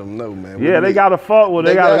and let them know, man. Yeah, they gotta fuck with.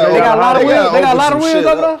 They got a lot of wheels. They got a lot of wheels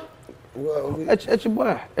over there. Well, at your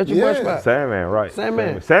boy spot. Sandman, right?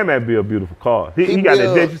 Sandman. Sandman be a beautiful car. He got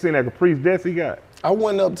that desk. You seen that Caprice desk he got? I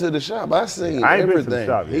went up to the shop. I seen I ain't everything. been to the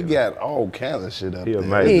shop yet. He got all kind of shit up there.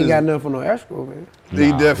 Amazing. He ain't got nothing for no Astro, man.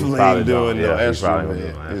 He definitely ain't doing no Astro,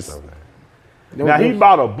 man. Now he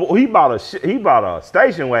bought a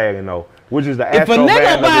station wagon though, which is the If a Astro nigga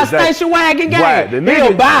van buy a of the day. station wagon game, Right, the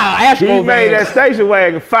he'll nigga- buy an Astro He van. made that station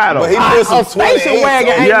wagon fat though. But he put some A station 28s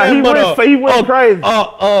wagon on ain't it. Yeah, nothing but he went crazy.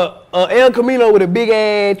 El Camino with a big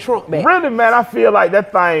ass trunk back. Really, man, I feel like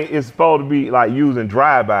that thing is supposed to be like using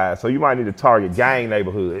drive-bys, so you might need to target gang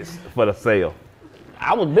neighborhoods for the sale.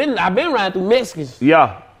 I've been riding through Mexicans.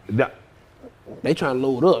 Yeah. They trying to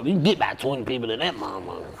load up. You can get about 20 people in that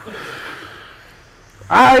mama.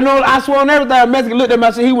 I already know. I swear on everything. A Mexican looked at me.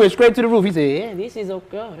 I said he went straight to the roof. He said, "Yeah, this is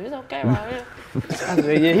okay. It's okay right here." I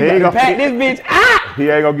said, "Yeah, he about to pack this bitch out." He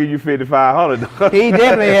ain't gonna give you $5,500. He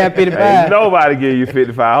definitely had 55. Ain't nobody give you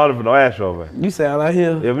 $5,500 for no Astro van. You sound like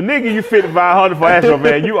him. If a nigga give you $5,500 for Astro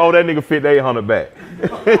van, you owe that nigga $5,800 back.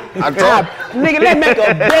 Nigga, let's make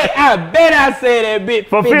a bet. I bet I sell that bitch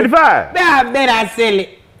For 55. I bet I sell it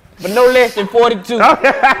for no less than 42.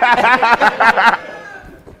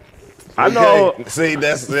 I know. See,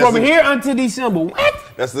 that's From here until December. What?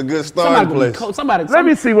 That's a good starting place. Let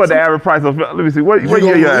me see what the average price of. Let me see what year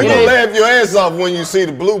You you gonna at. laugh your ass off when you see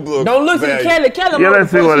the blue book. Don't listen to Kelly. Kelly, Yeah,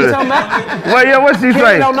 let's see what it is. talking about. Well, yeah, what she Kelly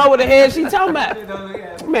say? don't know what the hell she talking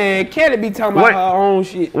about. Man, Kelly be talking about her own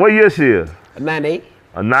shit. What year she is? A 98.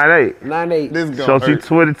 A 98. 98. This So she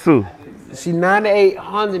 22. She 98,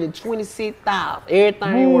 126,000.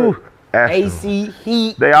 Everything work. AC,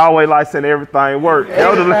 heat. They always like saying everything work.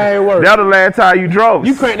 Everything work. That the last time you drove.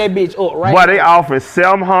 You crank that bitch up, right? Boy, they offering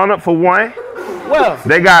 700 for one. Well.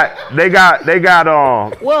 They got 700.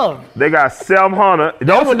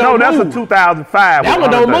 That's a 2005. That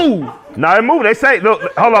one don't move. No, it move. They say, look,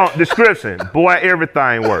 hold on, description. Boy,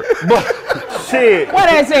 everything work. Shit. What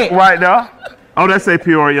that say? Right there. Oh, that say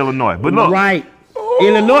Peoria, Illinois. But look. Right.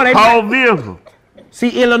 Illinois, they whole vehicle.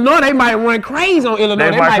 See, Illinois, they might run crazy on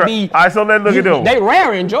Illinois. They might be. All right, so let's look at them. They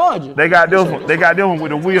rare in Georgia. They got this one. They got this one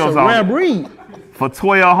with the wheels on. Rare breed. For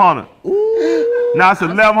 $1,200. Now it's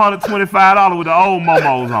 $1,125 with the old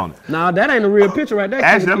momos on it. Nah, that ain't a real picture right there.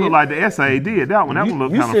 Actually, that look like the SA did that one. That one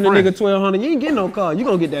look kind of fresh. You send a nigga $1,200, you ain't getting no car. You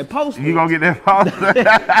gonna get that poster. You gonna get that poster?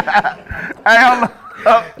 Hey, hold on.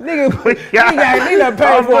 Nigga pay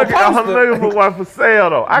for a poster. I'm looking for one for sale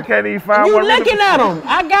though. I can't even find you one. You looking at them?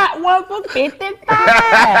 I got one for 55.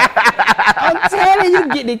 I'm telling you,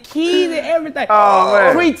 get the keys and everything. Oh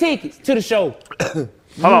man. Free tickets to the show.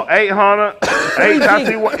 Hold on, 800. I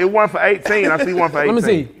see one. It one for 18. I see one for 18. Let me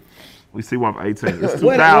see. We see one for 18. It's 2,000.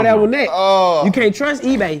 Where that one at? You can't trust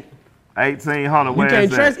eBay. 1,800. You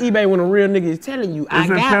can't trust eBay when a real nigga is telling you, I got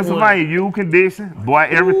one. It's in Pennsylvania. You condition. Boy,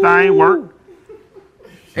 everything work.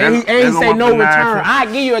 And he say no return. I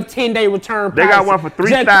give you a 10-day return policy. They got one for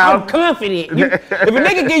 3,000. I'm confident. If a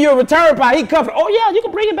nigga give you a return policy, he confident. Oh yeah, you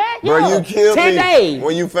can bring it back. Bro, yeah. you killed 10 me days.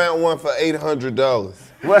 when you found one for $800.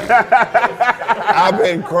 I've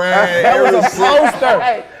been crying That ever was a since. poster.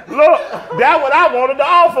 Hey, look, that's what I wanted to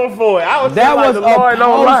offer for it. I was That like, was the a Lord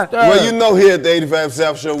don't lie. poster. Well, you know, here at the 85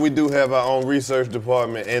 South Show, we do have our own research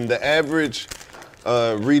department, and the average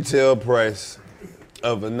retail price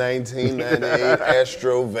of a 1998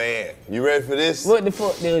 Astro van. You ready for this? What the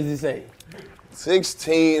fuck does it say?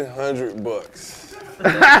 $1,600.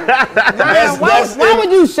 Why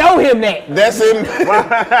would you show him that? That's in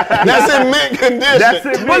mint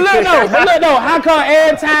condition. But look though, how come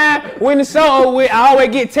every time when the show over with, I always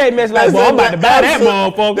get text messages like, boy, I'm about to buy that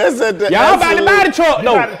motherfucker. That's at the Y'all about to buy the truck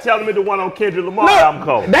though. You got to tell me the one on Kendrick Lamar album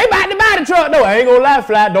cover. They about to buy the truck though. I ain't gonna lie,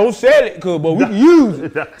 Fly, don't sell it, cause but we can use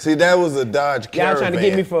it. See, that was a Dodge Caravan. Y'all trying to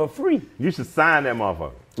get me for free. You should sign that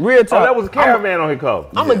motherfucker. Real talk. Oh, that was a Caravan on his cover.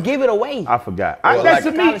 I'm gonna give it away. I forgot. Or like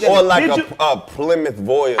a Plymouth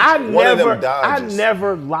Voyage. One of them Dodges. I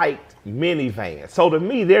never liked minivans. So to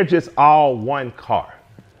me, they're just all one car.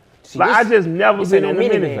 See, like I just never been in a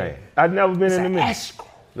minivan. minivan. I've never been in a minivan. Astro.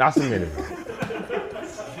 That's a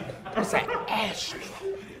minivan. It's an Astro.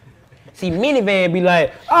 See, minivan be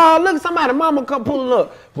like, oh, look, somebody, mama come pull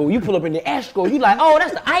up. But when you pull up in the Astro, you like, oh,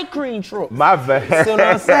 that's the ice cream truck. My bad. See what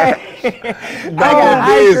I'm saying? I got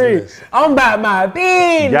ice cream. I'm about my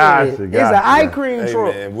business. Gotcha. It's an ice cream Hey,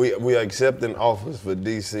 truck. man, we are accepting offers for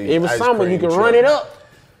DC. Every ice summer you cream can truck. run it up.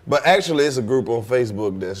 But actually, it's a group on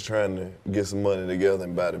Facebook that's trying to get some money together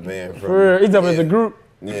and buy the van from For real, me. it's up as a group.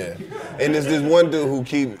 Yeah. And there's this one dude who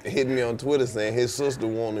keep hitting me on Twitter saying his sister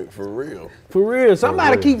want it for real. For real.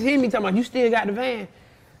 Somebody keeps hitting me talking about, you still got the van?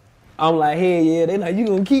 I'm like, hell yeah. They like, you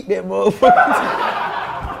gonna keep that motherfucker.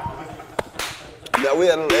 Now, we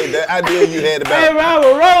had that idea you had about. Hey, bro, I was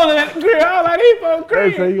rolling at the crib. I was like, he for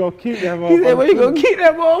crib. They say you gonna keep that motherfucker. He said, well, you gonna keep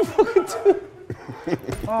that motherfucker too.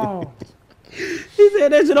 Oh. He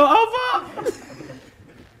said that shit on offer.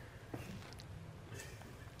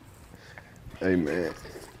 Hey, man.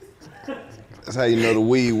 That's how you know the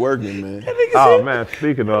weed working, man. Oh, man,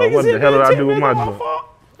 speaking of, what the hell did I do with my joint?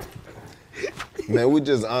 Man, we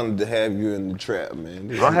just honored to have you in the trap,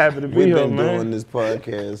 man. I'm happy to be We've here, been man. doing this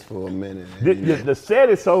podcast for a minute. The set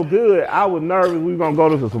is so good, I was nervous we were going to go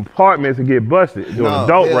to some apartments and get busted doing a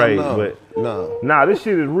dope raid. But nah, this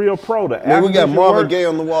shit is real pro. Man, we got Marvin Gaye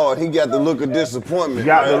on the wall. He got the look of disappointment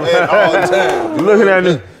Got at all times. Looking at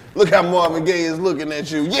him. Look how Marvin Gaye is looking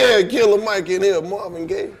at you. Yeah, Killer Mike in here, Marvin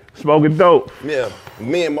Gaye. Smoking dope. Yeah,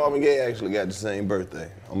 me and Marvin Gaye actually got the same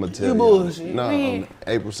birthday. I'm going to tell you. You bullshit, No, man.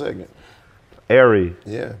 April 2nd. Aries.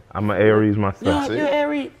 Yeah. I'm an Aries myself. You're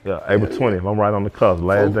Aries. Yeah, April 20th. I'm right on the cusp,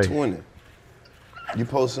 last day. 420. You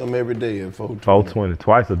post something every day at 420. 420,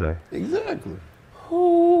 twice a day. Exactly.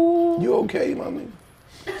 You okay, my nigga?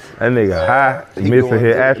 That nigga high, He missing going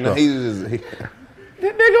his through- Astro. No, he just,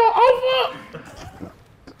 That nigga on offer.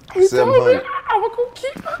 He told me 700. I was gonna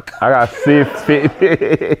keep my car. I got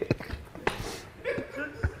 650.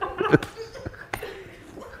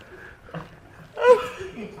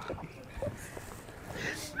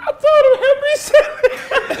 I told him help me sell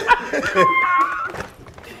it.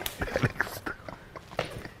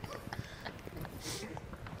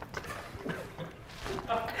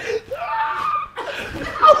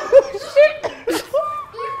 Oh shit.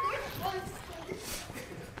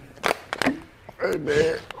 Hey,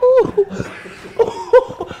 man.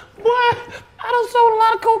 Boy, I done sold a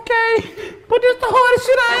lot of cocaine, but this the hardest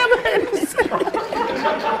shit I ever had to sell.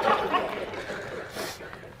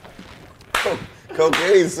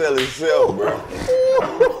 Cocaine sell itself, bro.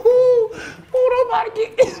 Ooh, nobody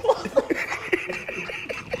get this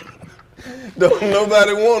Don't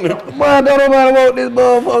nobody want it. Boy, don't nobody want this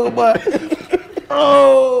motherfucker, boy.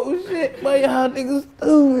 Oh, shit, boy, y'all niggas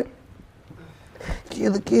stupid.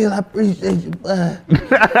 Kill, I appreciate you, boy.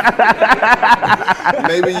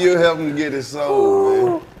 Maybe you'll help him get it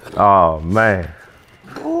sold, man. Oh, man.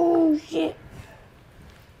 Oh, shit.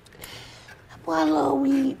 Boy, I love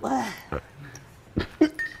weed, boy.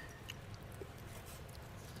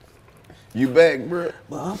 You back, bro?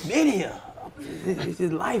 Well, I'm been here. This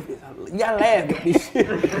is life. Y'all laugh at this shit.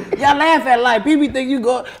 Y'all laugh at life. People think you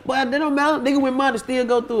go, but they don't matter. Nigga with money still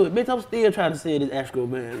go through it. Bitch, I'm still trying to sell this Astro,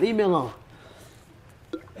 man. Leave me alone.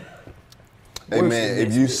 Hey, man,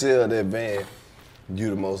 if you sell that van, you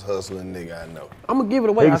the most hustling nigga I know. I'm gonna give it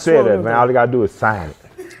away. He said that, man. All you gotta do is sign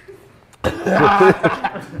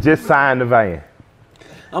it. Just sign the van.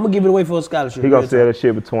 I'm gonna give it away for a scholarship. He gonna sell that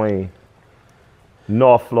shit between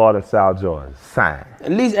North Florida and South Georgia. Sign.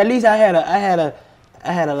 At least I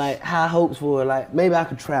had a like high hopes for it. Like maybe I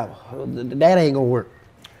could travel. That ain't gonna work.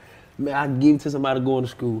 Man, I can give it to somebody going to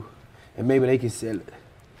school, and maybe they can sell it.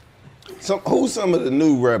 Who's some of the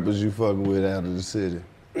new rappers you fucking with out of the city?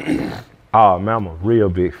 Oh man, I'm a real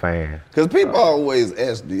big fan. Cause people always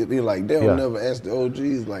ask they don't Yeah. never ask the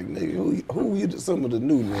OGs like, nigga, who you some of the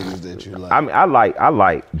new niggas that you like? I mean, I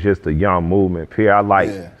like just the young movement. Period. I like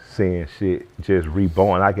seeing shit just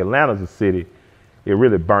reborn. Like Atlanta's a city, it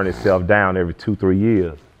really burns itself down every 2-3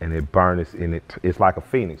 years, and it burns and it's like a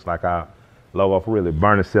phoenix. Like our logo really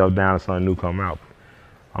burn itself down and something new come out.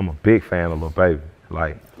 I'm a big fan of Lil Baby,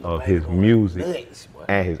 like of his music nuts,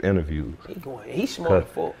 and his interviews. He's smart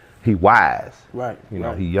for. He wise. Right. You know,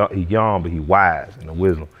 right. he young, but he wise, and the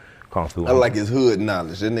wisdom comes through. I like his hood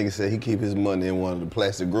knowledge. That nigga said he keep his money in one of the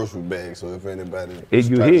plastic grocery bags, so if anybody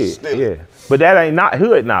You try to hear, steal yeah. it. But that ain't not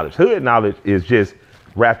hood knowledge. Hood knowledge is just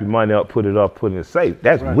wrap your money up, put it in a safe.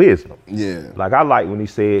 That's wisdom. Yeah. Like I like when he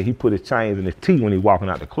said he put his chains in his teeth when he walking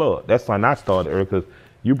out the club. That's something I started early because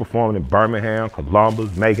you performing in Birmingham,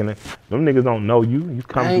 Columbus, making it. Them niggas don't know you. You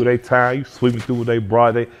come through their time, you sweeping through with their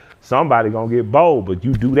broad. Somebody gonna get bold, but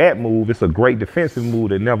you do that move. It's a great defensive move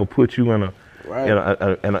that never puts you in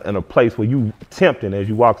a place where you tempting as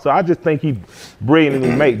you walk. So I just think he brilliant and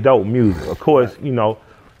he make dope music. Of course, you know,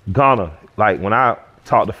 Gunna, like when I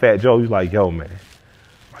talked to Fat Joe, he was like, yo, man,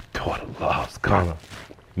 my daughter loves Gunna.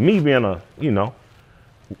 Me being a, you know,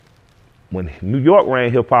 when New York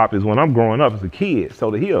ran hip hop is when I'm growing up as a kid.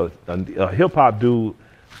 So to hear a hip hop dude,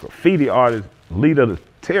 graffiti artist, leader of the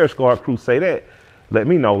Terror Squad crew say that, let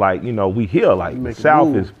me know, like, you know, we here, like the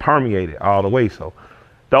South is permeated all the way. So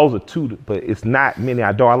those are two, but it's not many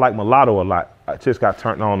I do. I like Mulatto a lot. I just got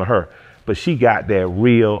turned on to her. But she got that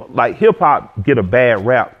real, like hip hop get a bad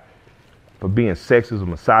rap for being sexist or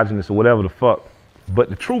misogynist or whatever the fuck. But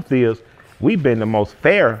the truth is, we've been the most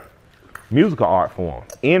fair musical art form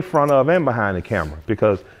in front of and behind the camera,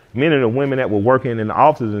 because many of the women that were working in the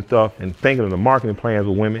offices and stuff and thinking of the marketing plans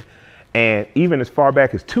with women, and even as far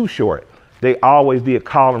back as Too Short, they always did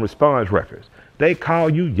call and response records. They call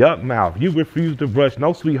you yuck mouth. You refuse to brush.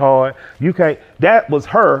 No, sweetheart. You can't. That was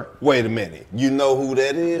her. Wait a minute. You know who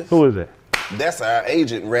that is? Who is that? That's our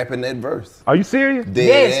agent rapping that verse. Are you serious?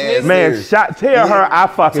 Yes, man. Tell her I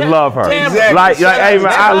fucking love her. Exactly. Like, hey man,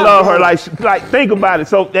 I love her. Like, think about it.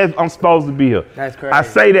 So I'm supposed to be here. That's crazy. I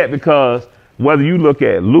say that because whether you look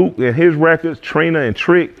at Luke and his records, Trina and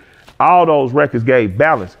Trick, all those records gave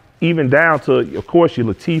balance. Even down to, of course, your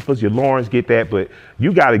Latifahs, your Laurens get that, but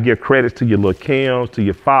you got to give credits to your Lil' Kims, to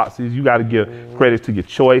your Foxes. You got to give credits to your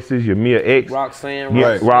Choices, your Mia X. Roxanne,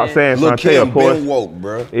 Roxanne, Lil' Shantae, Kim of course. been woke,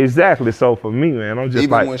 bro. Exactly. So for me, man, I'm just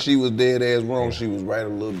Even like, when she was dead ass wrong, she was right a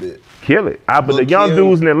little bit. kill it. But the young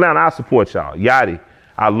dudes in Atlanta, I support y'all. Yachty,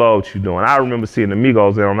 I love what you doing. I remember seeing the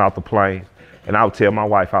Migos there on Out the Plane, and I would tell my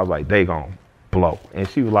wife, I was like, they gon' blow. And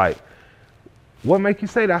she was like, what make you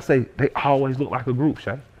say that? I say, they always look like a group,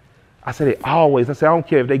 Shay. I said, I don't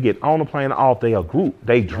care if they get on the plane or off, they a group.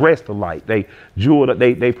 They dressed alike, they jeweled,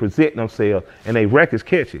 they present themselves, and they records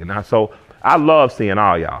catchy. And so I love seeing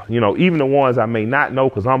all y'all. You know, even the ones I may not know,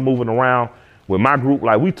 because I'm moving around with my group.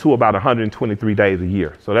 Like, we tour about 123 days a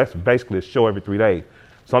year. So that's basically a show every 3 days.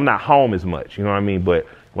 So I'm not home as much, you know what I mean? But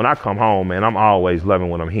when I come home, man, I'm always loving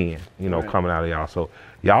what I'm hearing, you know, coming out of y'all. So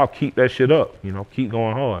y'all keep that shit up, you know, keep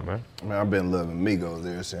going hard, man. Man, I've been loving Migos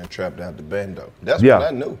ever since Trapped Out the Bando. That's what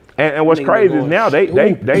I knew. And what's crazy is now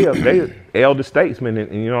they elder statesmen,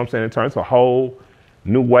 and you know what I'm saying, in terms of a whole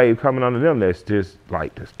new wave coming under them that's just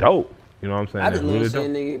like, that's dope. You know what I'm saying? I just really love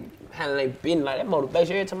seeing nigga handle they business like that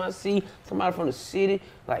motivation. Every time I see somebody from the city,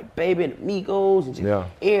 like Baby and the Migos, and just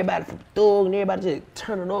everybody from Thug and everybody just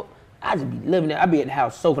turning up, I just be living there. I be at the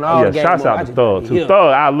house soaking all the game. Shouts out to Thug too.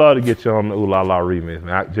 Thug, I love to get you on the Ooh La La remix,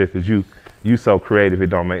 man. Just cause you so creative, it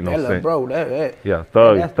don't make no sense. Bro, that. Yeah,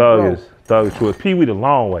 Thug is true. Pee Wee the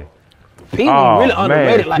long way. Pee Wee really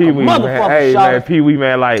underrated, like Pee-wee, a motherfucker. Hey man, Pee Wee,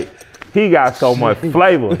 man, like he got so much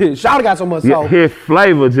flavor. Shawty got so much sauce. His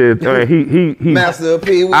flavor just, he Master of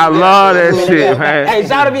Pee Wee. I love that shit, man. Hey,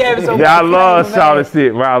 Shawty be having so much. Yeah, I love Shawty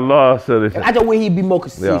shit, man. I love Shawty shit. I just wish he'd be more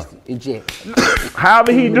consistent in jail.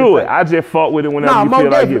 However he do it, I just fuck with it whenever you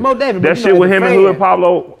feel like it. Mo David, that shit with him and Hood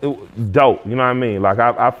Pablo, dope. You know what I mean? Like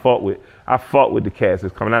I fuck with the cats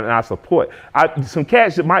that's coming out, and I support. Some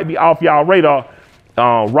cats that might be off y'all radar.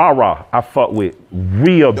 Rah, I fuck with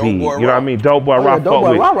real big. You know what I mean? Dope Boy Rah,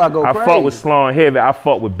 I fuck with Slow and Heavy. I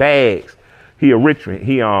fuck with Bags. He a Richmond.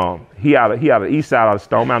 He out of the east side of the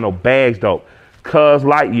Stone. I know Bags dope. Cuz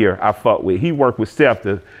Lightyear, I fuck with. He worked with Seth,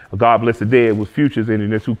 the God Bless the Dead, with Futures in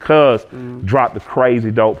this who Cuz dropped the crazy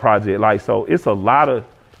dope project. Like, so it's a lot of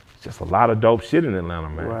dope shit in Atlanta,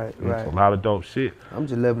 man. Right. It's a lot of dope shit. I'm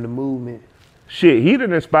just loving the movement. Shit, he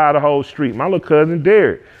done inspired the whole street. My little cousin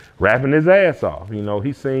Derek, rapping his ass off. You know,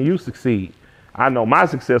 he seen you succeed. I know my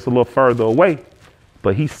success a little further away,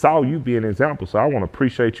 but he saw you be an example. So I want to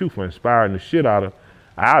appreciate you for inspiring the shit out of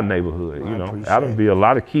our neighborhood. You know, I done be a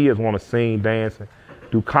lot of kids want to sing, dance, and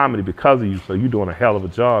do comedy because of you. So you're doing a hell of a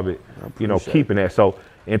job at, you know, keeping that. So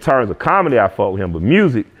in terms of comedy, I fuck with him, but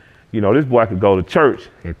music, you know, this boy could go to church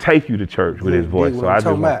and take you to church with his voice. So I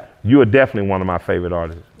just want, you are definitely one of my favorite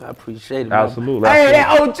artists. I appreciate it. Absolutely. Hey,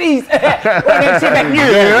 that OGs. That shit back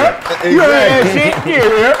here. You heard that shit?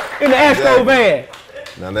 Yeah. In the Astro van.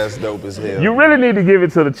 Now that's dope as hell. You really need to give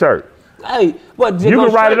it to the church. Hey, what? You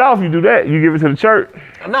can write it off. You do that. You give it to the church.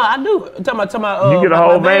 No, I do. Talking about. You get a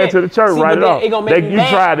whole van to the church. Write it off. You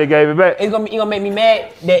tried. They gave it back. It's gonna make me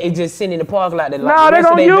mad that it's just sitting in the parking lot. No, they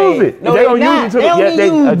gonna use it. No, they gonna use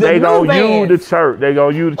it. They gonna use the church. They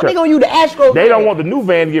gonna use the church. They gonna use the Astro. They don't want the new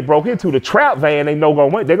van to get broke into. The trap van, they know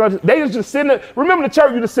gonna win. They just send it. Remember the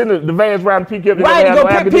church? You just send the vans around the PK. Right, to go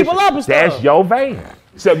pick people up and stuff. That's your van.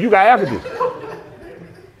 Except you got air conditioning.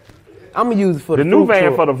 I'm gonna use it for the new van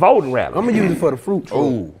truck. for the voting rally. I'm gonna use it for the fruit truck.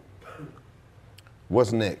 Oh,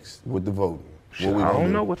 what's next with the voting? What we I gonna don't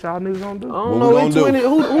do? know what y'all niggas gonna do. I don't What know. we gonna do?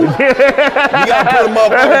 Who? We gotta put them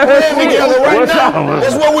up on the plan together right now.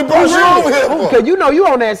 That's what we brought you over here for. Cause you know you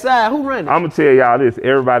on that side. Who running? I'm gonna tell y'all this.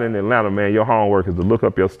 Everybody in Atlanta, man, your homework is to look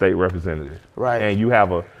up your state representative. Right. And you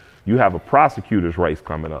have a prosecutor's race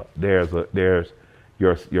coming up. There's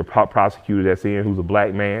your prosecutor that's in who's a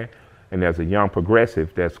black man, and there's a young progressive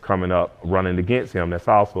that's coming up running against him that's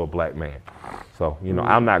also a black man. So, you know,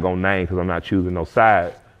 I'm not gonna name because I'm not choosing no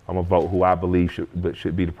sides. I'm gonna vote who I believe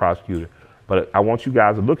should be the prosecutor. But I want you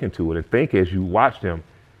guys to look into it and think as you watch them.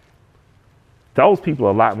 Those people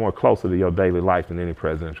are a lot more closer to your daily life than any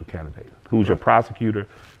presidential candidate. Who's your prosecutor?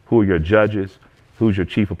 Who are your judges? Who's your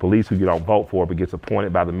chief of police who you don't vote for but gets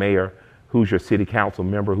appointed by the mayor? Who's your city council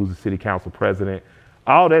member? Who's the city council president?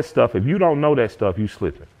 All that stuff, if you don't know that stuff, you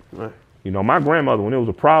slipping. Right. You know, my grandmother, when there was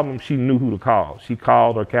a problem, she knew who to call. She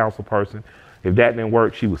called her council person. If that didn't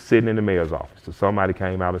work, she was sitting in the mayor's office. So somebody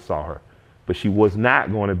came out and saw her. But she was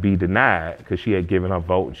not going to be denied because she had given her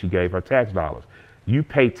vote and she gave her tax dollars. You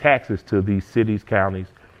pay taxes to these cities, counties,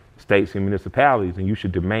 states, and municipalities, and you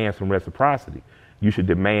should demand some reciprocity. You should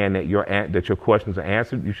demand that your questions are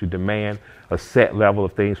answered. You should demand a set level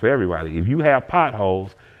of things for everybody. If you have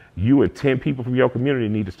potholes, you and 10 people from your community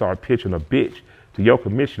need to start pitching a bitch to your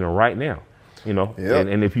commissioner right now. You know, Yep.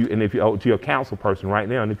 and if you to your council person right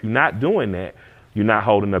now, and if you're not doing that, you're not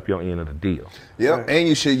holding up your end of the deal. Yep, and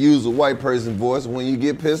you should use a white person voice when you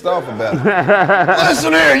get pissed off about it.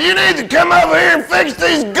 Listen here, you need to come over here and fix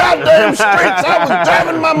these goddamn streets. I was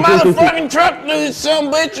driving my motherfucking truck through this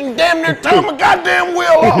son bitch and damn near tore my goddamn wheel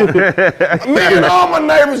off. Me and all my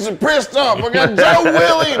neighbors are pissed off. I got Joe,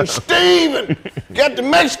 Willie, and Steve, and got the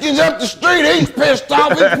Mexicans up the street. He's pissed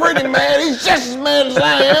off. He's pretty mad. He's just as mad as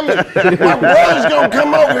I am. And my brother's gonna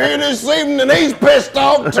come over here this evening and he's pissed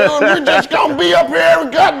off too. And we're just gonna be up here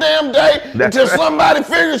every goddamn day until somebody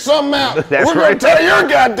figures something out. We're gonna tear your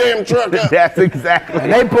goddamn truck up. That's exactly.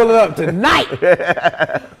 And they pull it up tonight.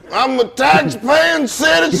 I'm a tax-paying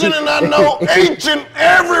citizen and I know each and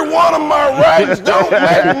every one of my rights. Don't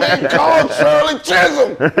make me call Shirley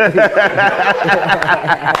Chisholm.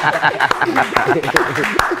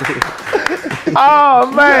 Oh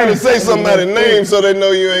You man! gotta say somebody's name so they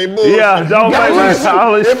know you ain't bullshit. Yeah, don't make me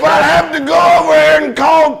call it. If I have to go over here and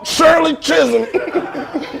call Shirley Chisholm.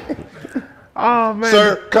 Oh man!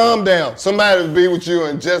 Sir, calm down. Somebody will be with you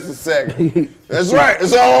in just a second. That's right.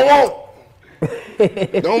 That's all I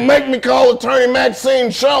want. Don't make me call Attorney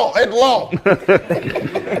Maxine Shaw at law.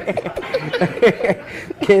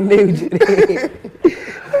 Can't nigga,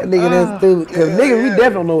 that's stupid. Cause nigga, we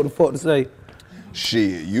definitely don't know what the fuck to say.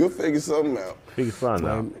 Shit, you'll figure something out. Figure something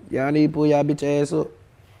out. Y'all need to pull y'all bitch ass up.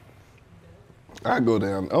 I go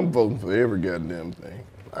down. I'm voting for every goddamn thing.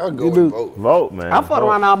 I'll go You do. and vote. Vote, man. I fucked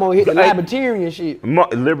around almost hit the Hey. libertarian shit.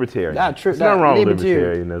 Libertarian. That tripped There's nothing out. wrong with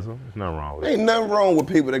Libertarian. libertarianism. There's nothing wrong with it. Ain't nothing wrong with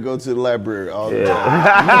people that go to the library all the Yeah.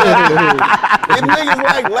 time. If niggas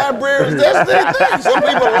like libraries, that's their thing. Some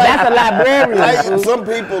people like That's a librarian. some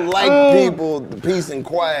people like people, peace and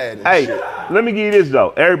quiet and Hey, shit. let me give you this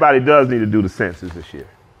though. Everybody does need to do the census this year.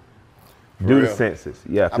 Do the real? census.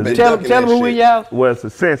 Yeah. 'cause I've been Tell ducking them that who we shit. y'all. Well, it's a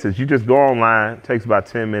census. You just go online. Takes about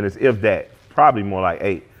 10 minutes, if that. Probably more like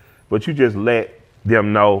 8. But you just let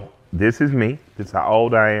them know this is me. This is how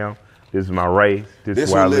old I am. This is my race. This This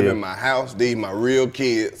is where I who live live. in my house. These my real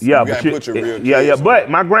kids. Yeah, you but gotta put your real kids. yeah. on. But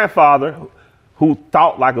my grandfather, who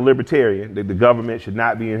thought like a libertarian, that the government should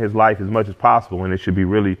not be in his life as much as possible, and it should be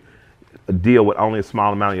really deal with only a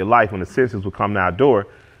small amount of your life. When the census would come to our door,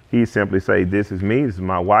 he'd simply say, "This is me. This is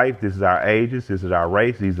my wife. This is our ages. This is our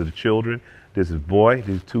race. These are the children. This is boy.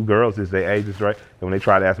 These 2 girls. This is their ages, right?" And when they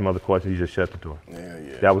tried to ask him other questions, he just shut the door.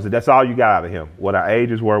 Yeah. That was it. That's all you got out of him. What our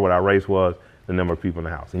ages were, what our race was, the number of people in the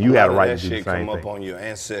house, and you had a right to do the That shit same come thing. up on your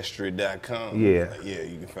Ancestry.com. Yeah. Like, yeah,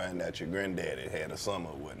 you can find out your granddaddy had a summer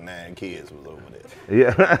with 9 kids was over there.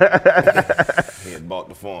 Yeah. He had bought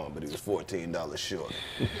the farm, but he was $14 short.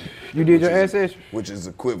 You did your ancestry? Which is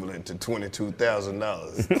equivalent to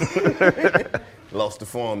 $22,000. Lost the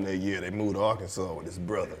farm that year. They moved to Arkansas with his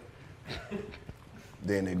brother.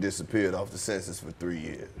 Then they disappeared off the census for 3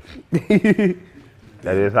 years.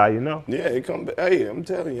 That is how you know. Yeah, it come back. Hey, I'm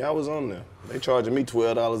telling you, I was on there. They charging me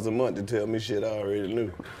 $12 a month to tell me shit I already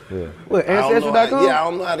knew. Yeah. What, I don't know how- Ancestry.com? Yeah, I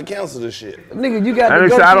don't know how to cancel this shit. Nigga, you got I to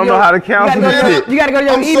go don't to know how to counsel this shit. You got to go to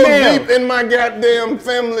your I'm email. so deep in my goddamn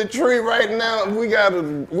family tree right now. We have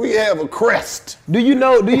a crest. Do you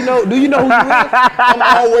know who you is? I'm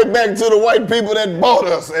all the way back to the white people that bought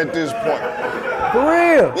us at this point. For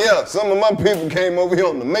real? Yeah, some of my people came over here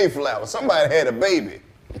on the Mayflower. Somebody had a baby.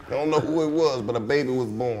 I don't know who it was, but a baby was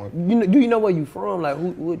born. Do you know where you from? Like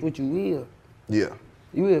what you is? Yeah.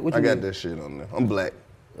 I got that shit on there. I'm black.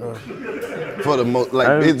 For the most,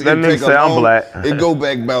 That it nigga take say I'm black. It go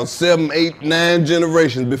back about 7, 8, 9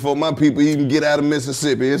 generations before my people even get out of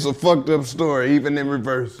Mississippi. It's a fucked up story, even in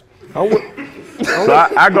reverse. So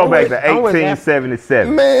I go back to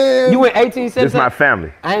 1877. Man, You went 1877? This is my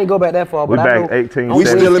family. I ain't go back that far, We but I know. back 1877. We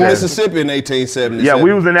still in Mississippi in 1877. Yeah,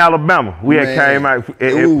 we was in Alabama. We had Man. came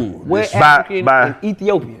out. West African and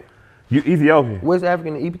Ethiopia. You Ethiopian. West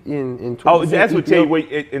African in Oh, that's what tell you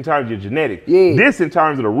in terms of your genetics. Yeah. This in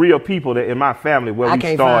terms of the real people that in my family where I we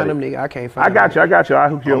can't started. find them, nigga. I can't find I got you. I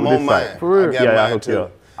hook you up I'm with on this mine. site. For real. I got I mine hook you too.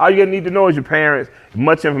 up. All you need to know is your parents,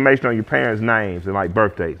 much information on your parents' names and like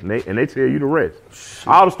birthdays, and they tell you the rest.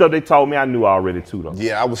 All the stuff they told me I knew already too though.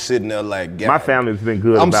 Yeah, I was sitting there like, My family's been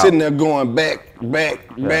good. I'm sitting there going back,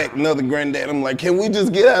 another granddad. I'm like, can we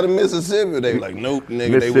just get out of Mississippi? They like, nope,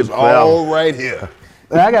 nigga, they was Mississippi all forever. right here.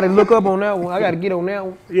 I got to look up on that one. I got to get on that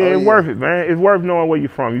one. Yeah, it's worth it, man. It's worth knowing where you're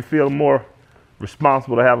from. You feel more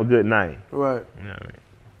responsible to have a good name. Right. You know what I mean?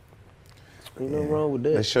 Ain't nothing wrong with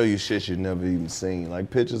They that. show you shit you never even seen, like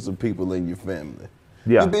pictures of people in your family.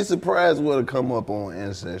 Yeah. You'd be surprised what'll come up on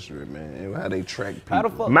Ancestry, man, and how they track people. How the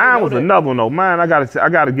fuck Mine was another one though. Mine, I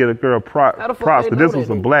gotta get a girl props How the fuck because they this know was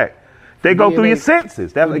that, some nigga? black. They go through DNA. your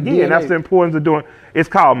senses. That's DNA. that's the importance of doing. It's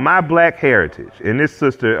called My Black Heritage, and this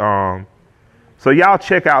sister. So y'all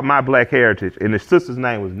check out My Black Heritage, and the sister's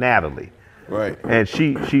name was Natalie. Right. And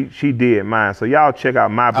she did mine. So y'all check out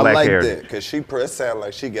My Black I like Heritage. that because she sound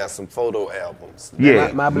like she got some photo albums.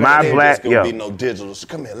 Yeah, My My Black. Black. Just gonna Yeah. be no digital. So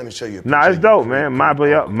come here, let me show you. A Nah, picture it's of dope, you. man.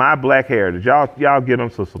 My Black Heritage. Y'all get them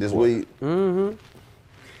to support. This weed. Mm-hmm.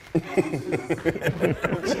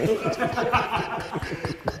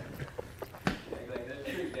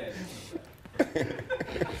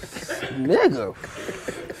 Nigga.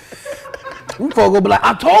 You folk gonna be like,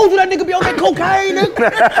 I told you that nigga be on that cocaine,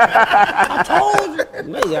 nigga. I told you.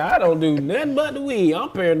 Nigga, I don't do nothing but the weed. I'm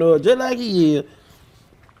paranoid just like he is.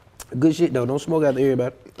 Good shit though, don't smoke out to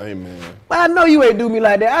everybody. Hey man. But I know you ain't do me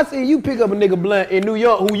like that. I seen you pick up a nigga blunt in New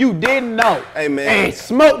York who you didn't know. Hey man. And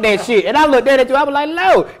smoke that shit. And I looked at you, I was like,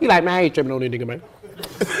 no. He like, man, I ain't tripping on this nigga, man.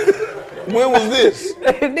 When was this?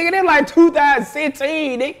 Nigga, that like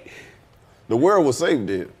 2016, nigga. The world was safe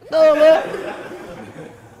then. No, man.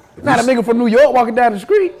 Not a nigga from New York walking down the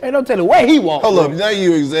street. Ain't no telling where he walked. Hold up, now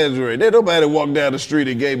you exaggerate. There nobody walked down the street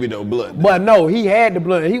and gave me no blood. But no, he had the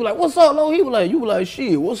blood. He was like, what's up, Lo? He was like, you were like,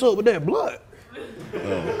 shit, what's up with that blood?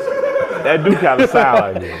 That do kind of sound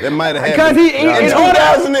like that. That might have Because happened.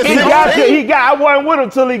 I wasn't with him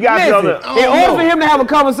till he got Listen, the other. in order for him to have a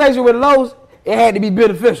conversation with Lowe's, it had to be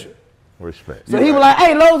beneficial. Respect. So he was like,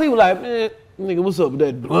 hey, Lowe's, he was like, man, nigga, what's up with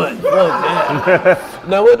that blood? Fuck that.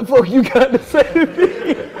 Now what the fuck you got to say to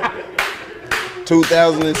me?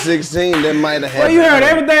 2016, that might have happened. Well, you heard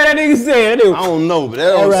everything that nigga said, dude. I don't know, but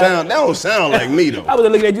that don't sound like me though. I was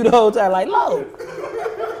looking at you the whole time like, Lowe's.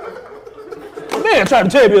 Man, trying to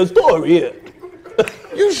tell me a story here.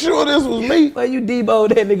 You sure this was me? Well, you deboed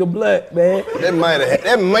that nigga blood, man.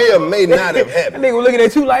 That may or may not have happened. That nigga was looking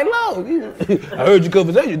at you like, Lowe's. I heard your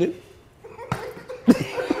conversation, dude.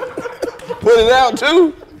 Put it out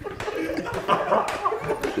too.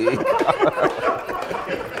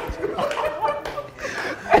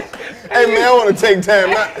 Hey man, I want to take time.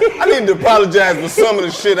 I need to apologize for some of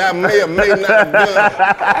the shit I may or may not have done.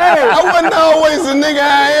 Hey, I wasn't always the nigga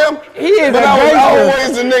I am. He is but a I was gangster.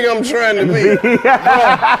 always the nigga I'm trying to be.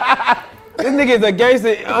 This nigga is a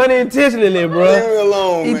gangster unintentionally, bro. Leave me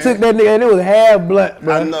alone, He man. took that nigga and it was half blood,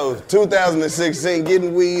 bro. I know. 2016,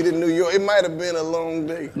 getting weed in New York. It might have been a long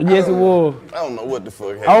day. Yes, it was. I don't know what the fuck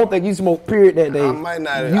happened. I don't think you smoked period that day. I might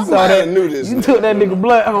not have. You I saw might that. have knew this. You took that nigga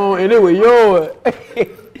blood home and it was yours.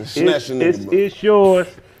 It's yours.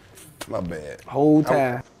 My bad. Whole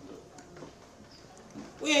time.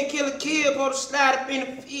 We ain't kill a kid, supposed to slide up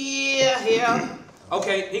in the field here.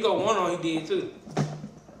 Okay, he got one on, he did too.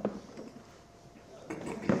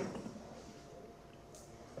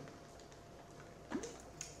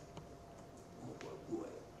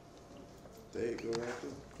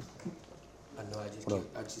 I know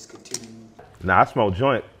I just continue. Nah, I smoke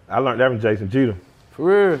joint. I learned that from Jason Jeter.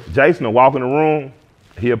 For real? Jason will walk in the room.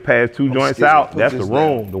 He'll pass two joints excuse me, out. put That's the this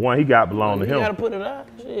room. down. The one he got belonged to You him. gotta put it out.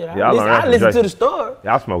 Shit, Yeah, I learned that I from listen to Jason. the story.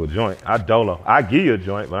 Yeah, I smoke a joint. I dolo. I give you a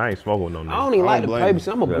joint, but I ain't smoking with no nigga. I don't even like the blame paper, you.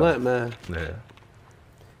 so I'm a Yeah. blunt man. Yeah.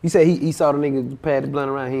 You said he saw the nigga pass the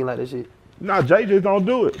blunt around, he ain't like that shit. No, Jay just don't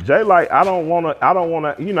do it. Jay like, I don't wanna,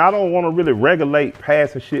 you know, I don't wanna really regulate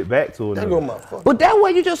passing shit back to a That nigga. go my fuck. But that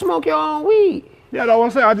way you just smoke your own weed. Yeah, that's what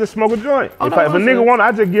I'm saying. I just smoke a joint. Oh, if that's a what I'm nigga saying. want,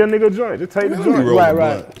 I just give a nigga a joint. Just take the Man, joint. we roll Right, the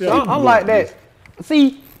right. blunt. So I'm like that.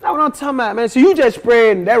 See, That's what I'm talking about, man. So you just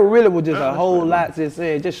spreading, that really was just a whole lot to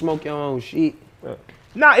say, just smoke your own shit.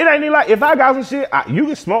 Nah, it ain't even like, if I got some shit, you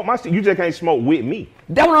can smoke my shit, you just can't smoke with me.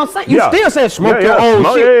 That's what I'm saying. You still say smoke your own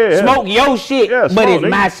shit. Smoke your shit, but it's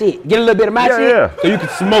my shit. Get a little bit of my shit, so you can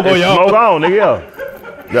smoke on your own. Smoke on, nigga,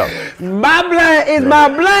 yeah. My blunt is my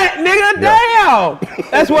blunt, nigga, damn.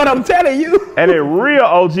 That's what I'm telling you. And it real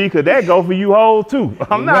OG, cause that go for you hoes too.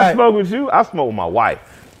 I'm not smoking with you, I smoke with my wife.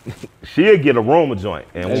 She'll get a Roma joint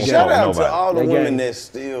and won't shout smoke out nobody. to all the women that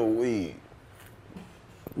steal weed.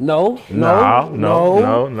 No.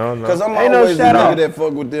 Because I'm always the nigga that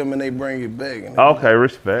fuck with them and they bring it back. Okay,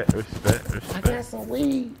 respect. I got some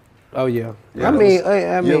weed. Oh yeah. You I mean, you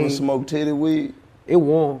ever smoke titty weed? It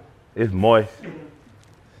warm. It's moist.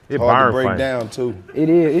 It's hard to break down too. It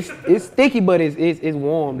is. It's sticky, but it's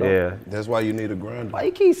warm though. Yeah. That's why you need a grinder. Why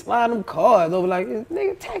you keep sliding them cards over like,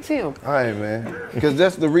 nigga, text him. All right, man. Because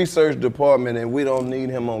that's the research department and we don't need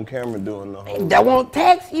him on camera doing the whole That won't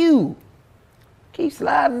text you. Keep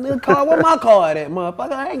sliding the card. Where my card at,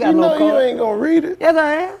 motherfucker? I ain't got no card. You ain't gonna read it. Yes,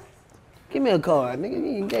 I am. Give me a card, nigga. You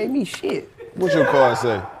ain't gave me shit. What's your card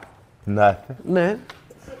say? Nothing. Nothing.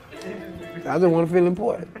 I just want to feel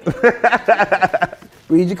important.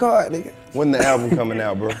 Read your card, nigga. When the album coming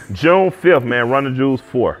out, bro? June 5th, man. Run the Jewels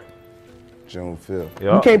 4. June 5th.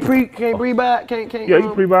 Yep. You can't pre-buy? Can't. Yeah,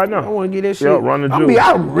 you pre-buy now. I want to get that shit. Yeah, Run the Jewels. I mean,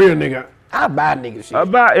 I'm a real nigga. I buy nigga shit.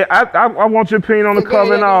 I want your opinion on the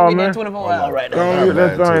cover and all, man. 24 hours right Go on, get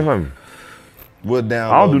that thing for me. We'll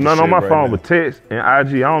download I don't do the nothing on shit my right phone now. but text and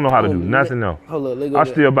IG. I don't know how to do nothing else. Hold up, let go I of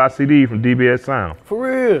that. still buy CDs from DBS Sound. For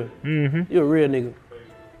real? Mm-hmm. You a real nigga.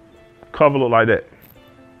 Cover look like that.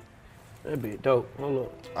 That be dope. Hold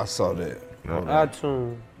up. I saw that.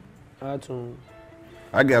 iTunes.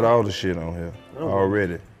 I got all the shit on here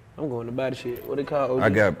already. I'm going to buy the shit. What they call OG? I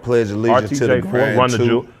got Pledge Allegiance to the RTJ 4, Grand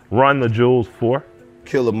 2. Run the Jewels 4.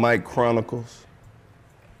 Killer Mike Chronicles.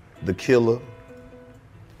 The Killer.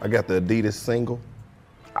 I got the Adidas single.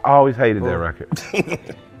 I always hated that record.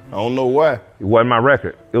 I don't know why. It wasn't my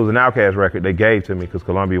record. It was an Outkast record they gave to me because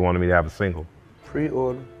Columbia wanted me to have a single.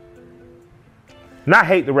 Pre-order. Not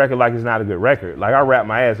hate the record like it's not a good record. Like I rapped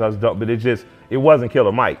my ass, I was dope, but it wasn't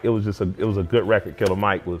Killer Mike. It was a good record. Killer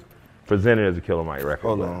Mike was presented as a Killer Mike record.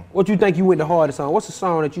 Hold on. What you think you went the hardest on? What's the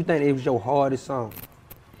song that you think it was your hardest song?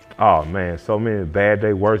 Oh man, so many. Bad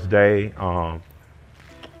Day, Worst Day,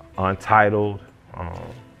 Untitled,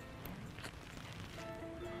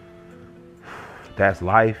 That's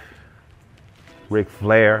Life, Ric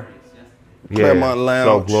Flair, Claremont Lounge.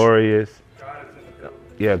 So Glorious,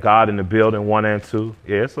 yeah, God in the Building 1 and 2.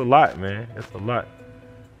 Yeah, it's a lot, man. It's a lot.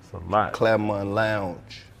 Claremont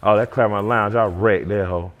Lounge. Oh, that Claremont Lounge, I wrecked that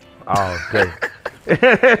hoe all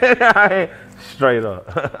day. Straight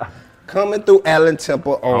up. Coming through Allen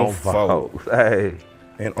Temple on folks. four. Hey.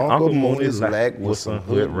 And Uncle Moon is lack with some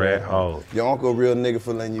hood rat hoes. Your uncle a real nigga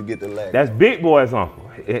for letting you get the lack. That's Big Boy's uncle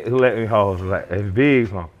who let me hold like that's Big's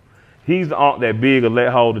uncle. He's the uncle that Big will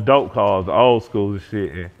let hold the dope cars, the old school and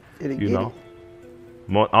shit. And, you know,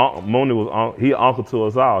 Mooney was he uncle to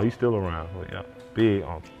us all. He's still around. But yeah, Big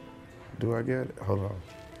uncle. Do I get it? Hold on.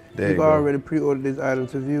 There You you can go. already pre-order this item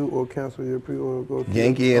to view or cancel your pre-order. Go to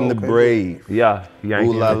Yankee and the Brave. Yeah, Yankee.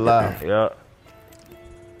 Ooh la and the- la. Yeah.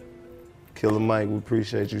 Killer Mike, we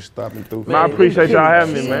appreciate you stopping through. Man, I appreciate y'all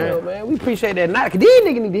having me, man. We appreciate that. Cause these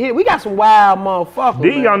niggas need to hear. We got some wild motherfuckers.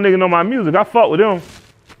 These man. young niggas know my music. I fuck with them.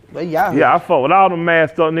 But y'all. Yeah, I fuck with all them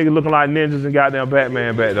masked up niggas looking like ninjas and goddamn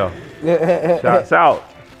Batman back there. Shouts out.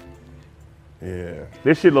 Yeah.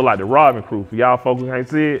 This shit look like the Robin Crew. For y'all folks who can't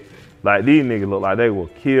see it, like these niggas look like they will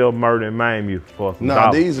kill, murder, and maim you for some No,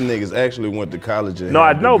 dollars. these niggas actually went to college. And No, I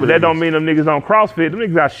had know, but that degrees. don't mean them niggas on CrossFit. Them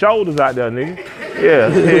niggas got shoulders out there, nigga. Yeah,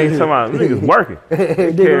 they ain't talking about them niggas working.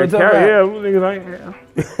 Nigga, Carry- what you talking yeah, about? them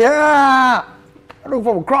niggas ain't. Yeah. I look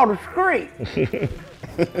from across the street.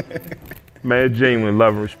 Man, genuine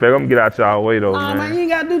love and respect. I'm gonna get out y'all way though, Man, man. you ain't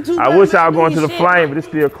gotta do too much. I wish y'all man. going to the Shit. flame, but it's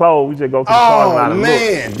still closed. We just go to the parking lot Oh and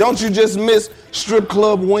man, don't you just miss strip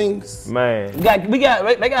club wings? look. Man. They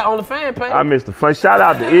got on the fan page. I missed the flame. Shout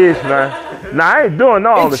out to Ish, man. Nah, I ain't doing no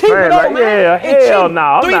on the It's cheap fan. though, Like, man. yeah, It's hell cheap. no.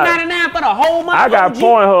 I'm not. $3.99 for the whole month. I got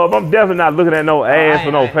Pornhub. I'm definitely not looking at no ass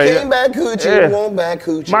for no pay. Came back coochie, won't back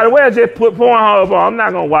coochie. Might as well just put Pornhub on. I'm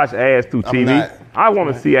not gonna watch ass through I'm TV. not. I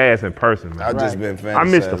want to see ass in person, man. I just been fantasizing. I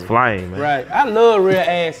miss the flame, man. Right. I love real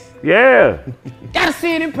ass. Yeah. Gotta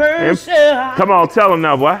see it in person. Come on, tell them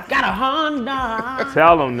now, boy. Got a Honda.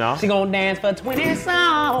 Tell them now. She gonna dance for 20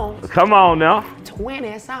 songs. Come on now.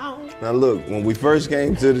 20 songs. Now look, when we first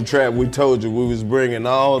came to the trap, we told you we was bringing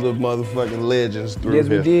all the motherfucking legends through Yes,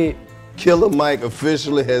 here. we did. Killer Mike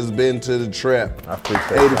officially has been to the trap. I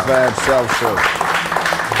appreciate 85 South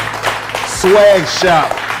Show. Swag Shop.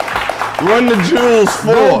 Run the jewels for.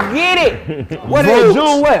 Go get it. What is it?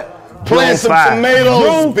 June what? Plant some tomatoes,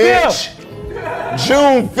 June bitch.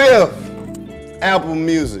 June 5th. Apple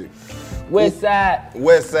Music. West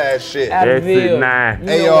Side shit. Abbeville.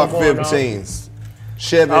 AR-15s.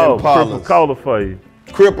 Chevy Impalas. Cripple Cola for you.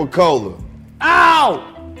 Cripple Cola. Oh!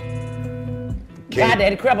 Got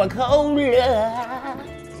that Cripple Cola.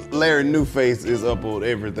 Larry Newface is up on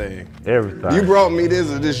everything. Everything. You brought me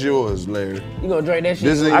this, or this yours, Larry? You gonna drink that shit?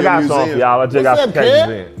 This is in I your got museum. some for y'all. I just got some cases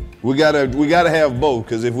in. We gotta have both,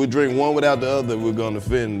 because if we drink one without the other, we're gonna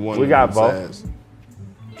offend one. We got both. Sides.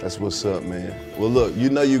 That's what's up, man. Well, look, you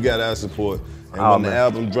know you got our support. And when the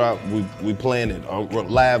album drop, we playing it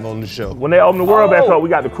live on the show. When they open the world back up, we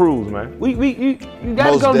got the cruise, man. You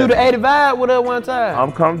gotta come do the 80s vibe with us one time.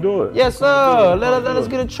 I'm come do it. Yes, sir. Let us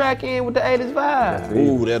get a track in with the 80s vibe.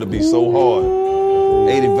 Ooh, that'll be so hard.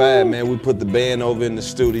 80 vibe, man. We put the band over in the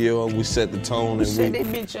studio and we set the tone. And Set that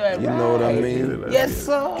bitch up, you know what I mean? Yes,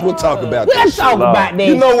 sir. We'll talk about We'll that. talk about that.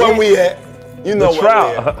 You know where we at. You know The where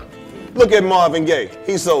trout. we at. Look at Marvin Gaye.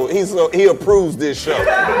 He approves this show.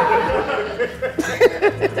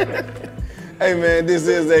 Hey man, this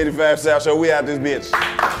is the 85 South Show. We out this bitch.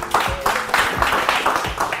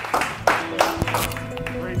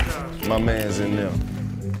 My man's in there.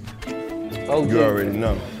 Oh, you already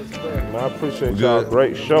know. Man, I appreciate y'all.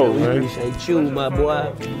 Great show, man. We appreciate you, my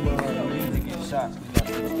boy.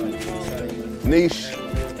 Niche.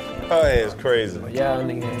 Her ass crazy. Y'all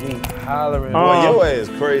niggas be hollering. Boy, your ass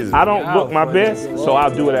crazy. I don't look my best, so I'll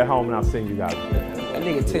do it at home and I'll sing you guys. That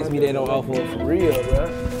nigga text me they don't offer it for real, bro.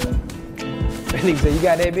 That nigga said, you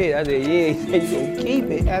got that bitch? I said, yeah. He said, you gonna keep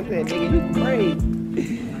it. I said, nigga, you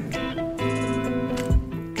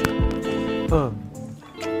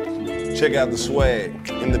crazy. Check out the swag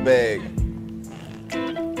in the bag.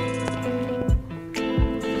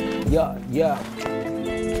 Yeah.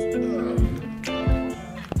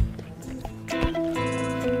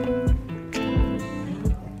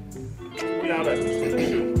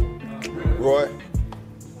 Roy.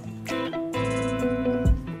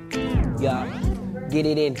 Yeah. Get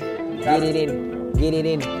it in. Get it in. Get it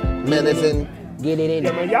in. Medicine. Get it in.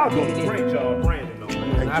 Yeah, man, y'all doing great, y'all. Brandon, though,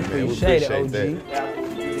 man. I appreciate it, OG.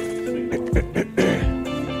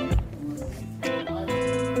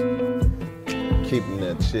 Keeping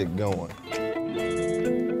that shit going.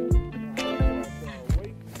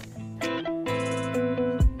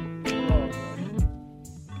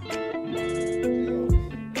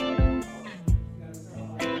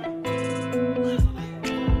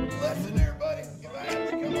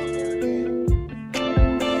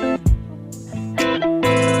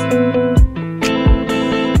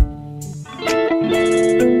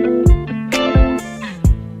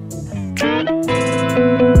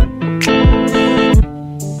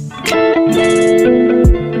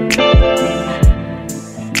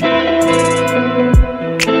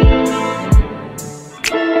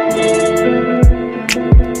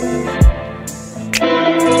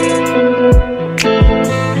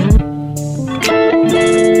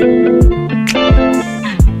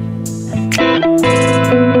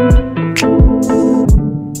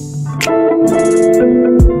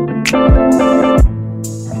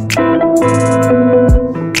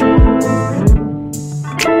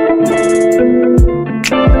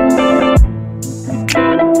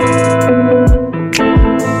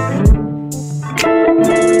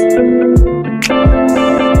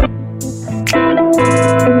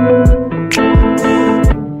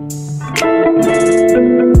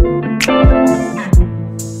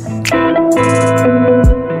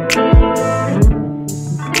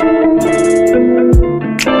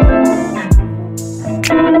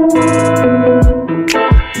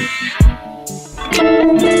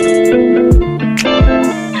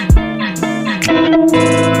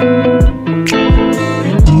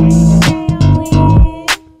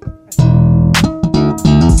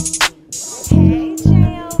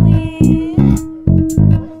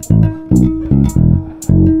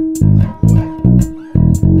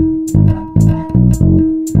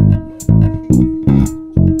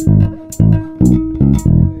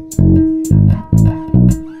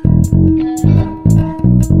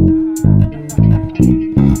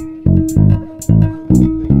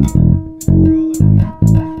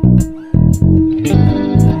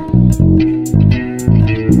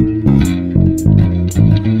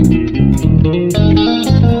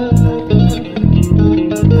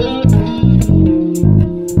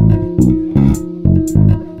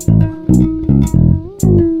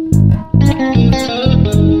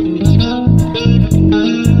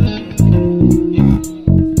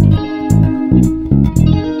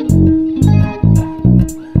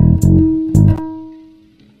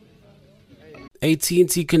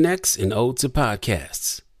 AT&T connects an ode to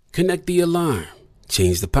podcasts. Connect the alarm.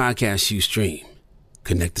 Change the podcast you stream.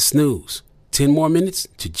 Connect the snooze. 10 more minutes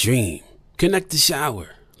to dream. Connect the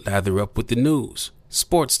shower. Lather up with the news,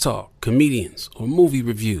 sports talk, comedians, or movie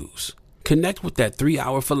reviews. Connect with that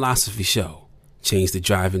 3-hour philosophy show. Change the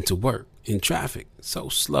drive into work in traffic so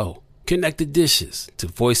slow. Connect the dishes to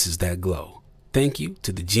voices that glow. Thank you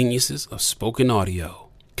to the geniuses of spoken audio.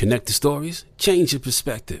 Connect the stories, change your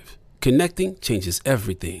perspective. Connecting changes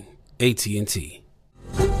everything. AT&T.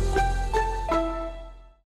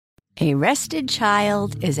 A rested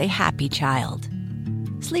child is a happy child.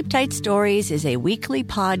 Sleep Tight Stories is a weekly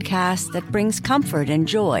podcast that brings comfort and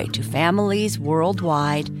joy to families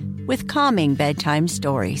worldwide with calming bedtime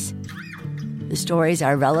stories. The stories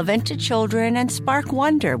are relevant to children and spark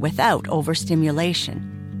wonder without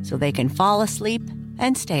overstimulation, so they can fall asleep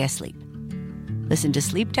and stay asleep. Listen to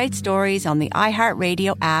Sleep Tight Stories on the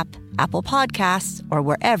iHeartRadio app, Apple Podcasts, or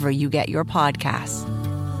wherever you get your podcasts.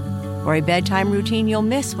 For a bedtime routine you'll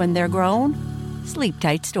miss when they're grown, Sleep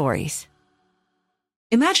Tight Stories.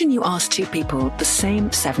 Imagine you ask two people the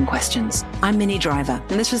same 7 questions. I'm Minnie Driver,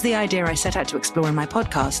 and this was the idea I set out to explore in my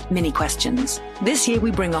podcast, Mini Questions. This year,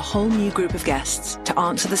 we bring a whole new group of guests to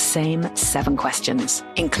answer the same 7 questions,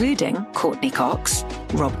 including Courtney Cox,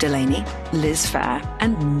 Rob Delaney, Liz Phair,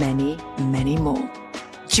 and many, many more.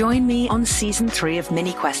 Join me on Season 3 of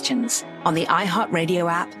Mini Questions on the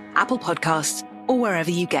iHeartRadio app, Apple Podcasts, or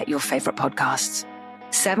wherever you get your favorite podcasts.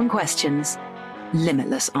 7 questions,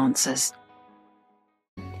 limitless answers.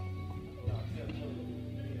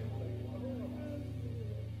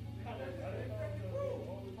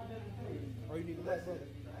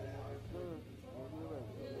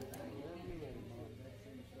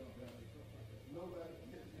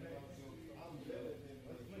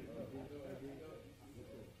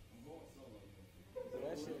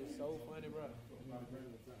 That shit is so funny, bro.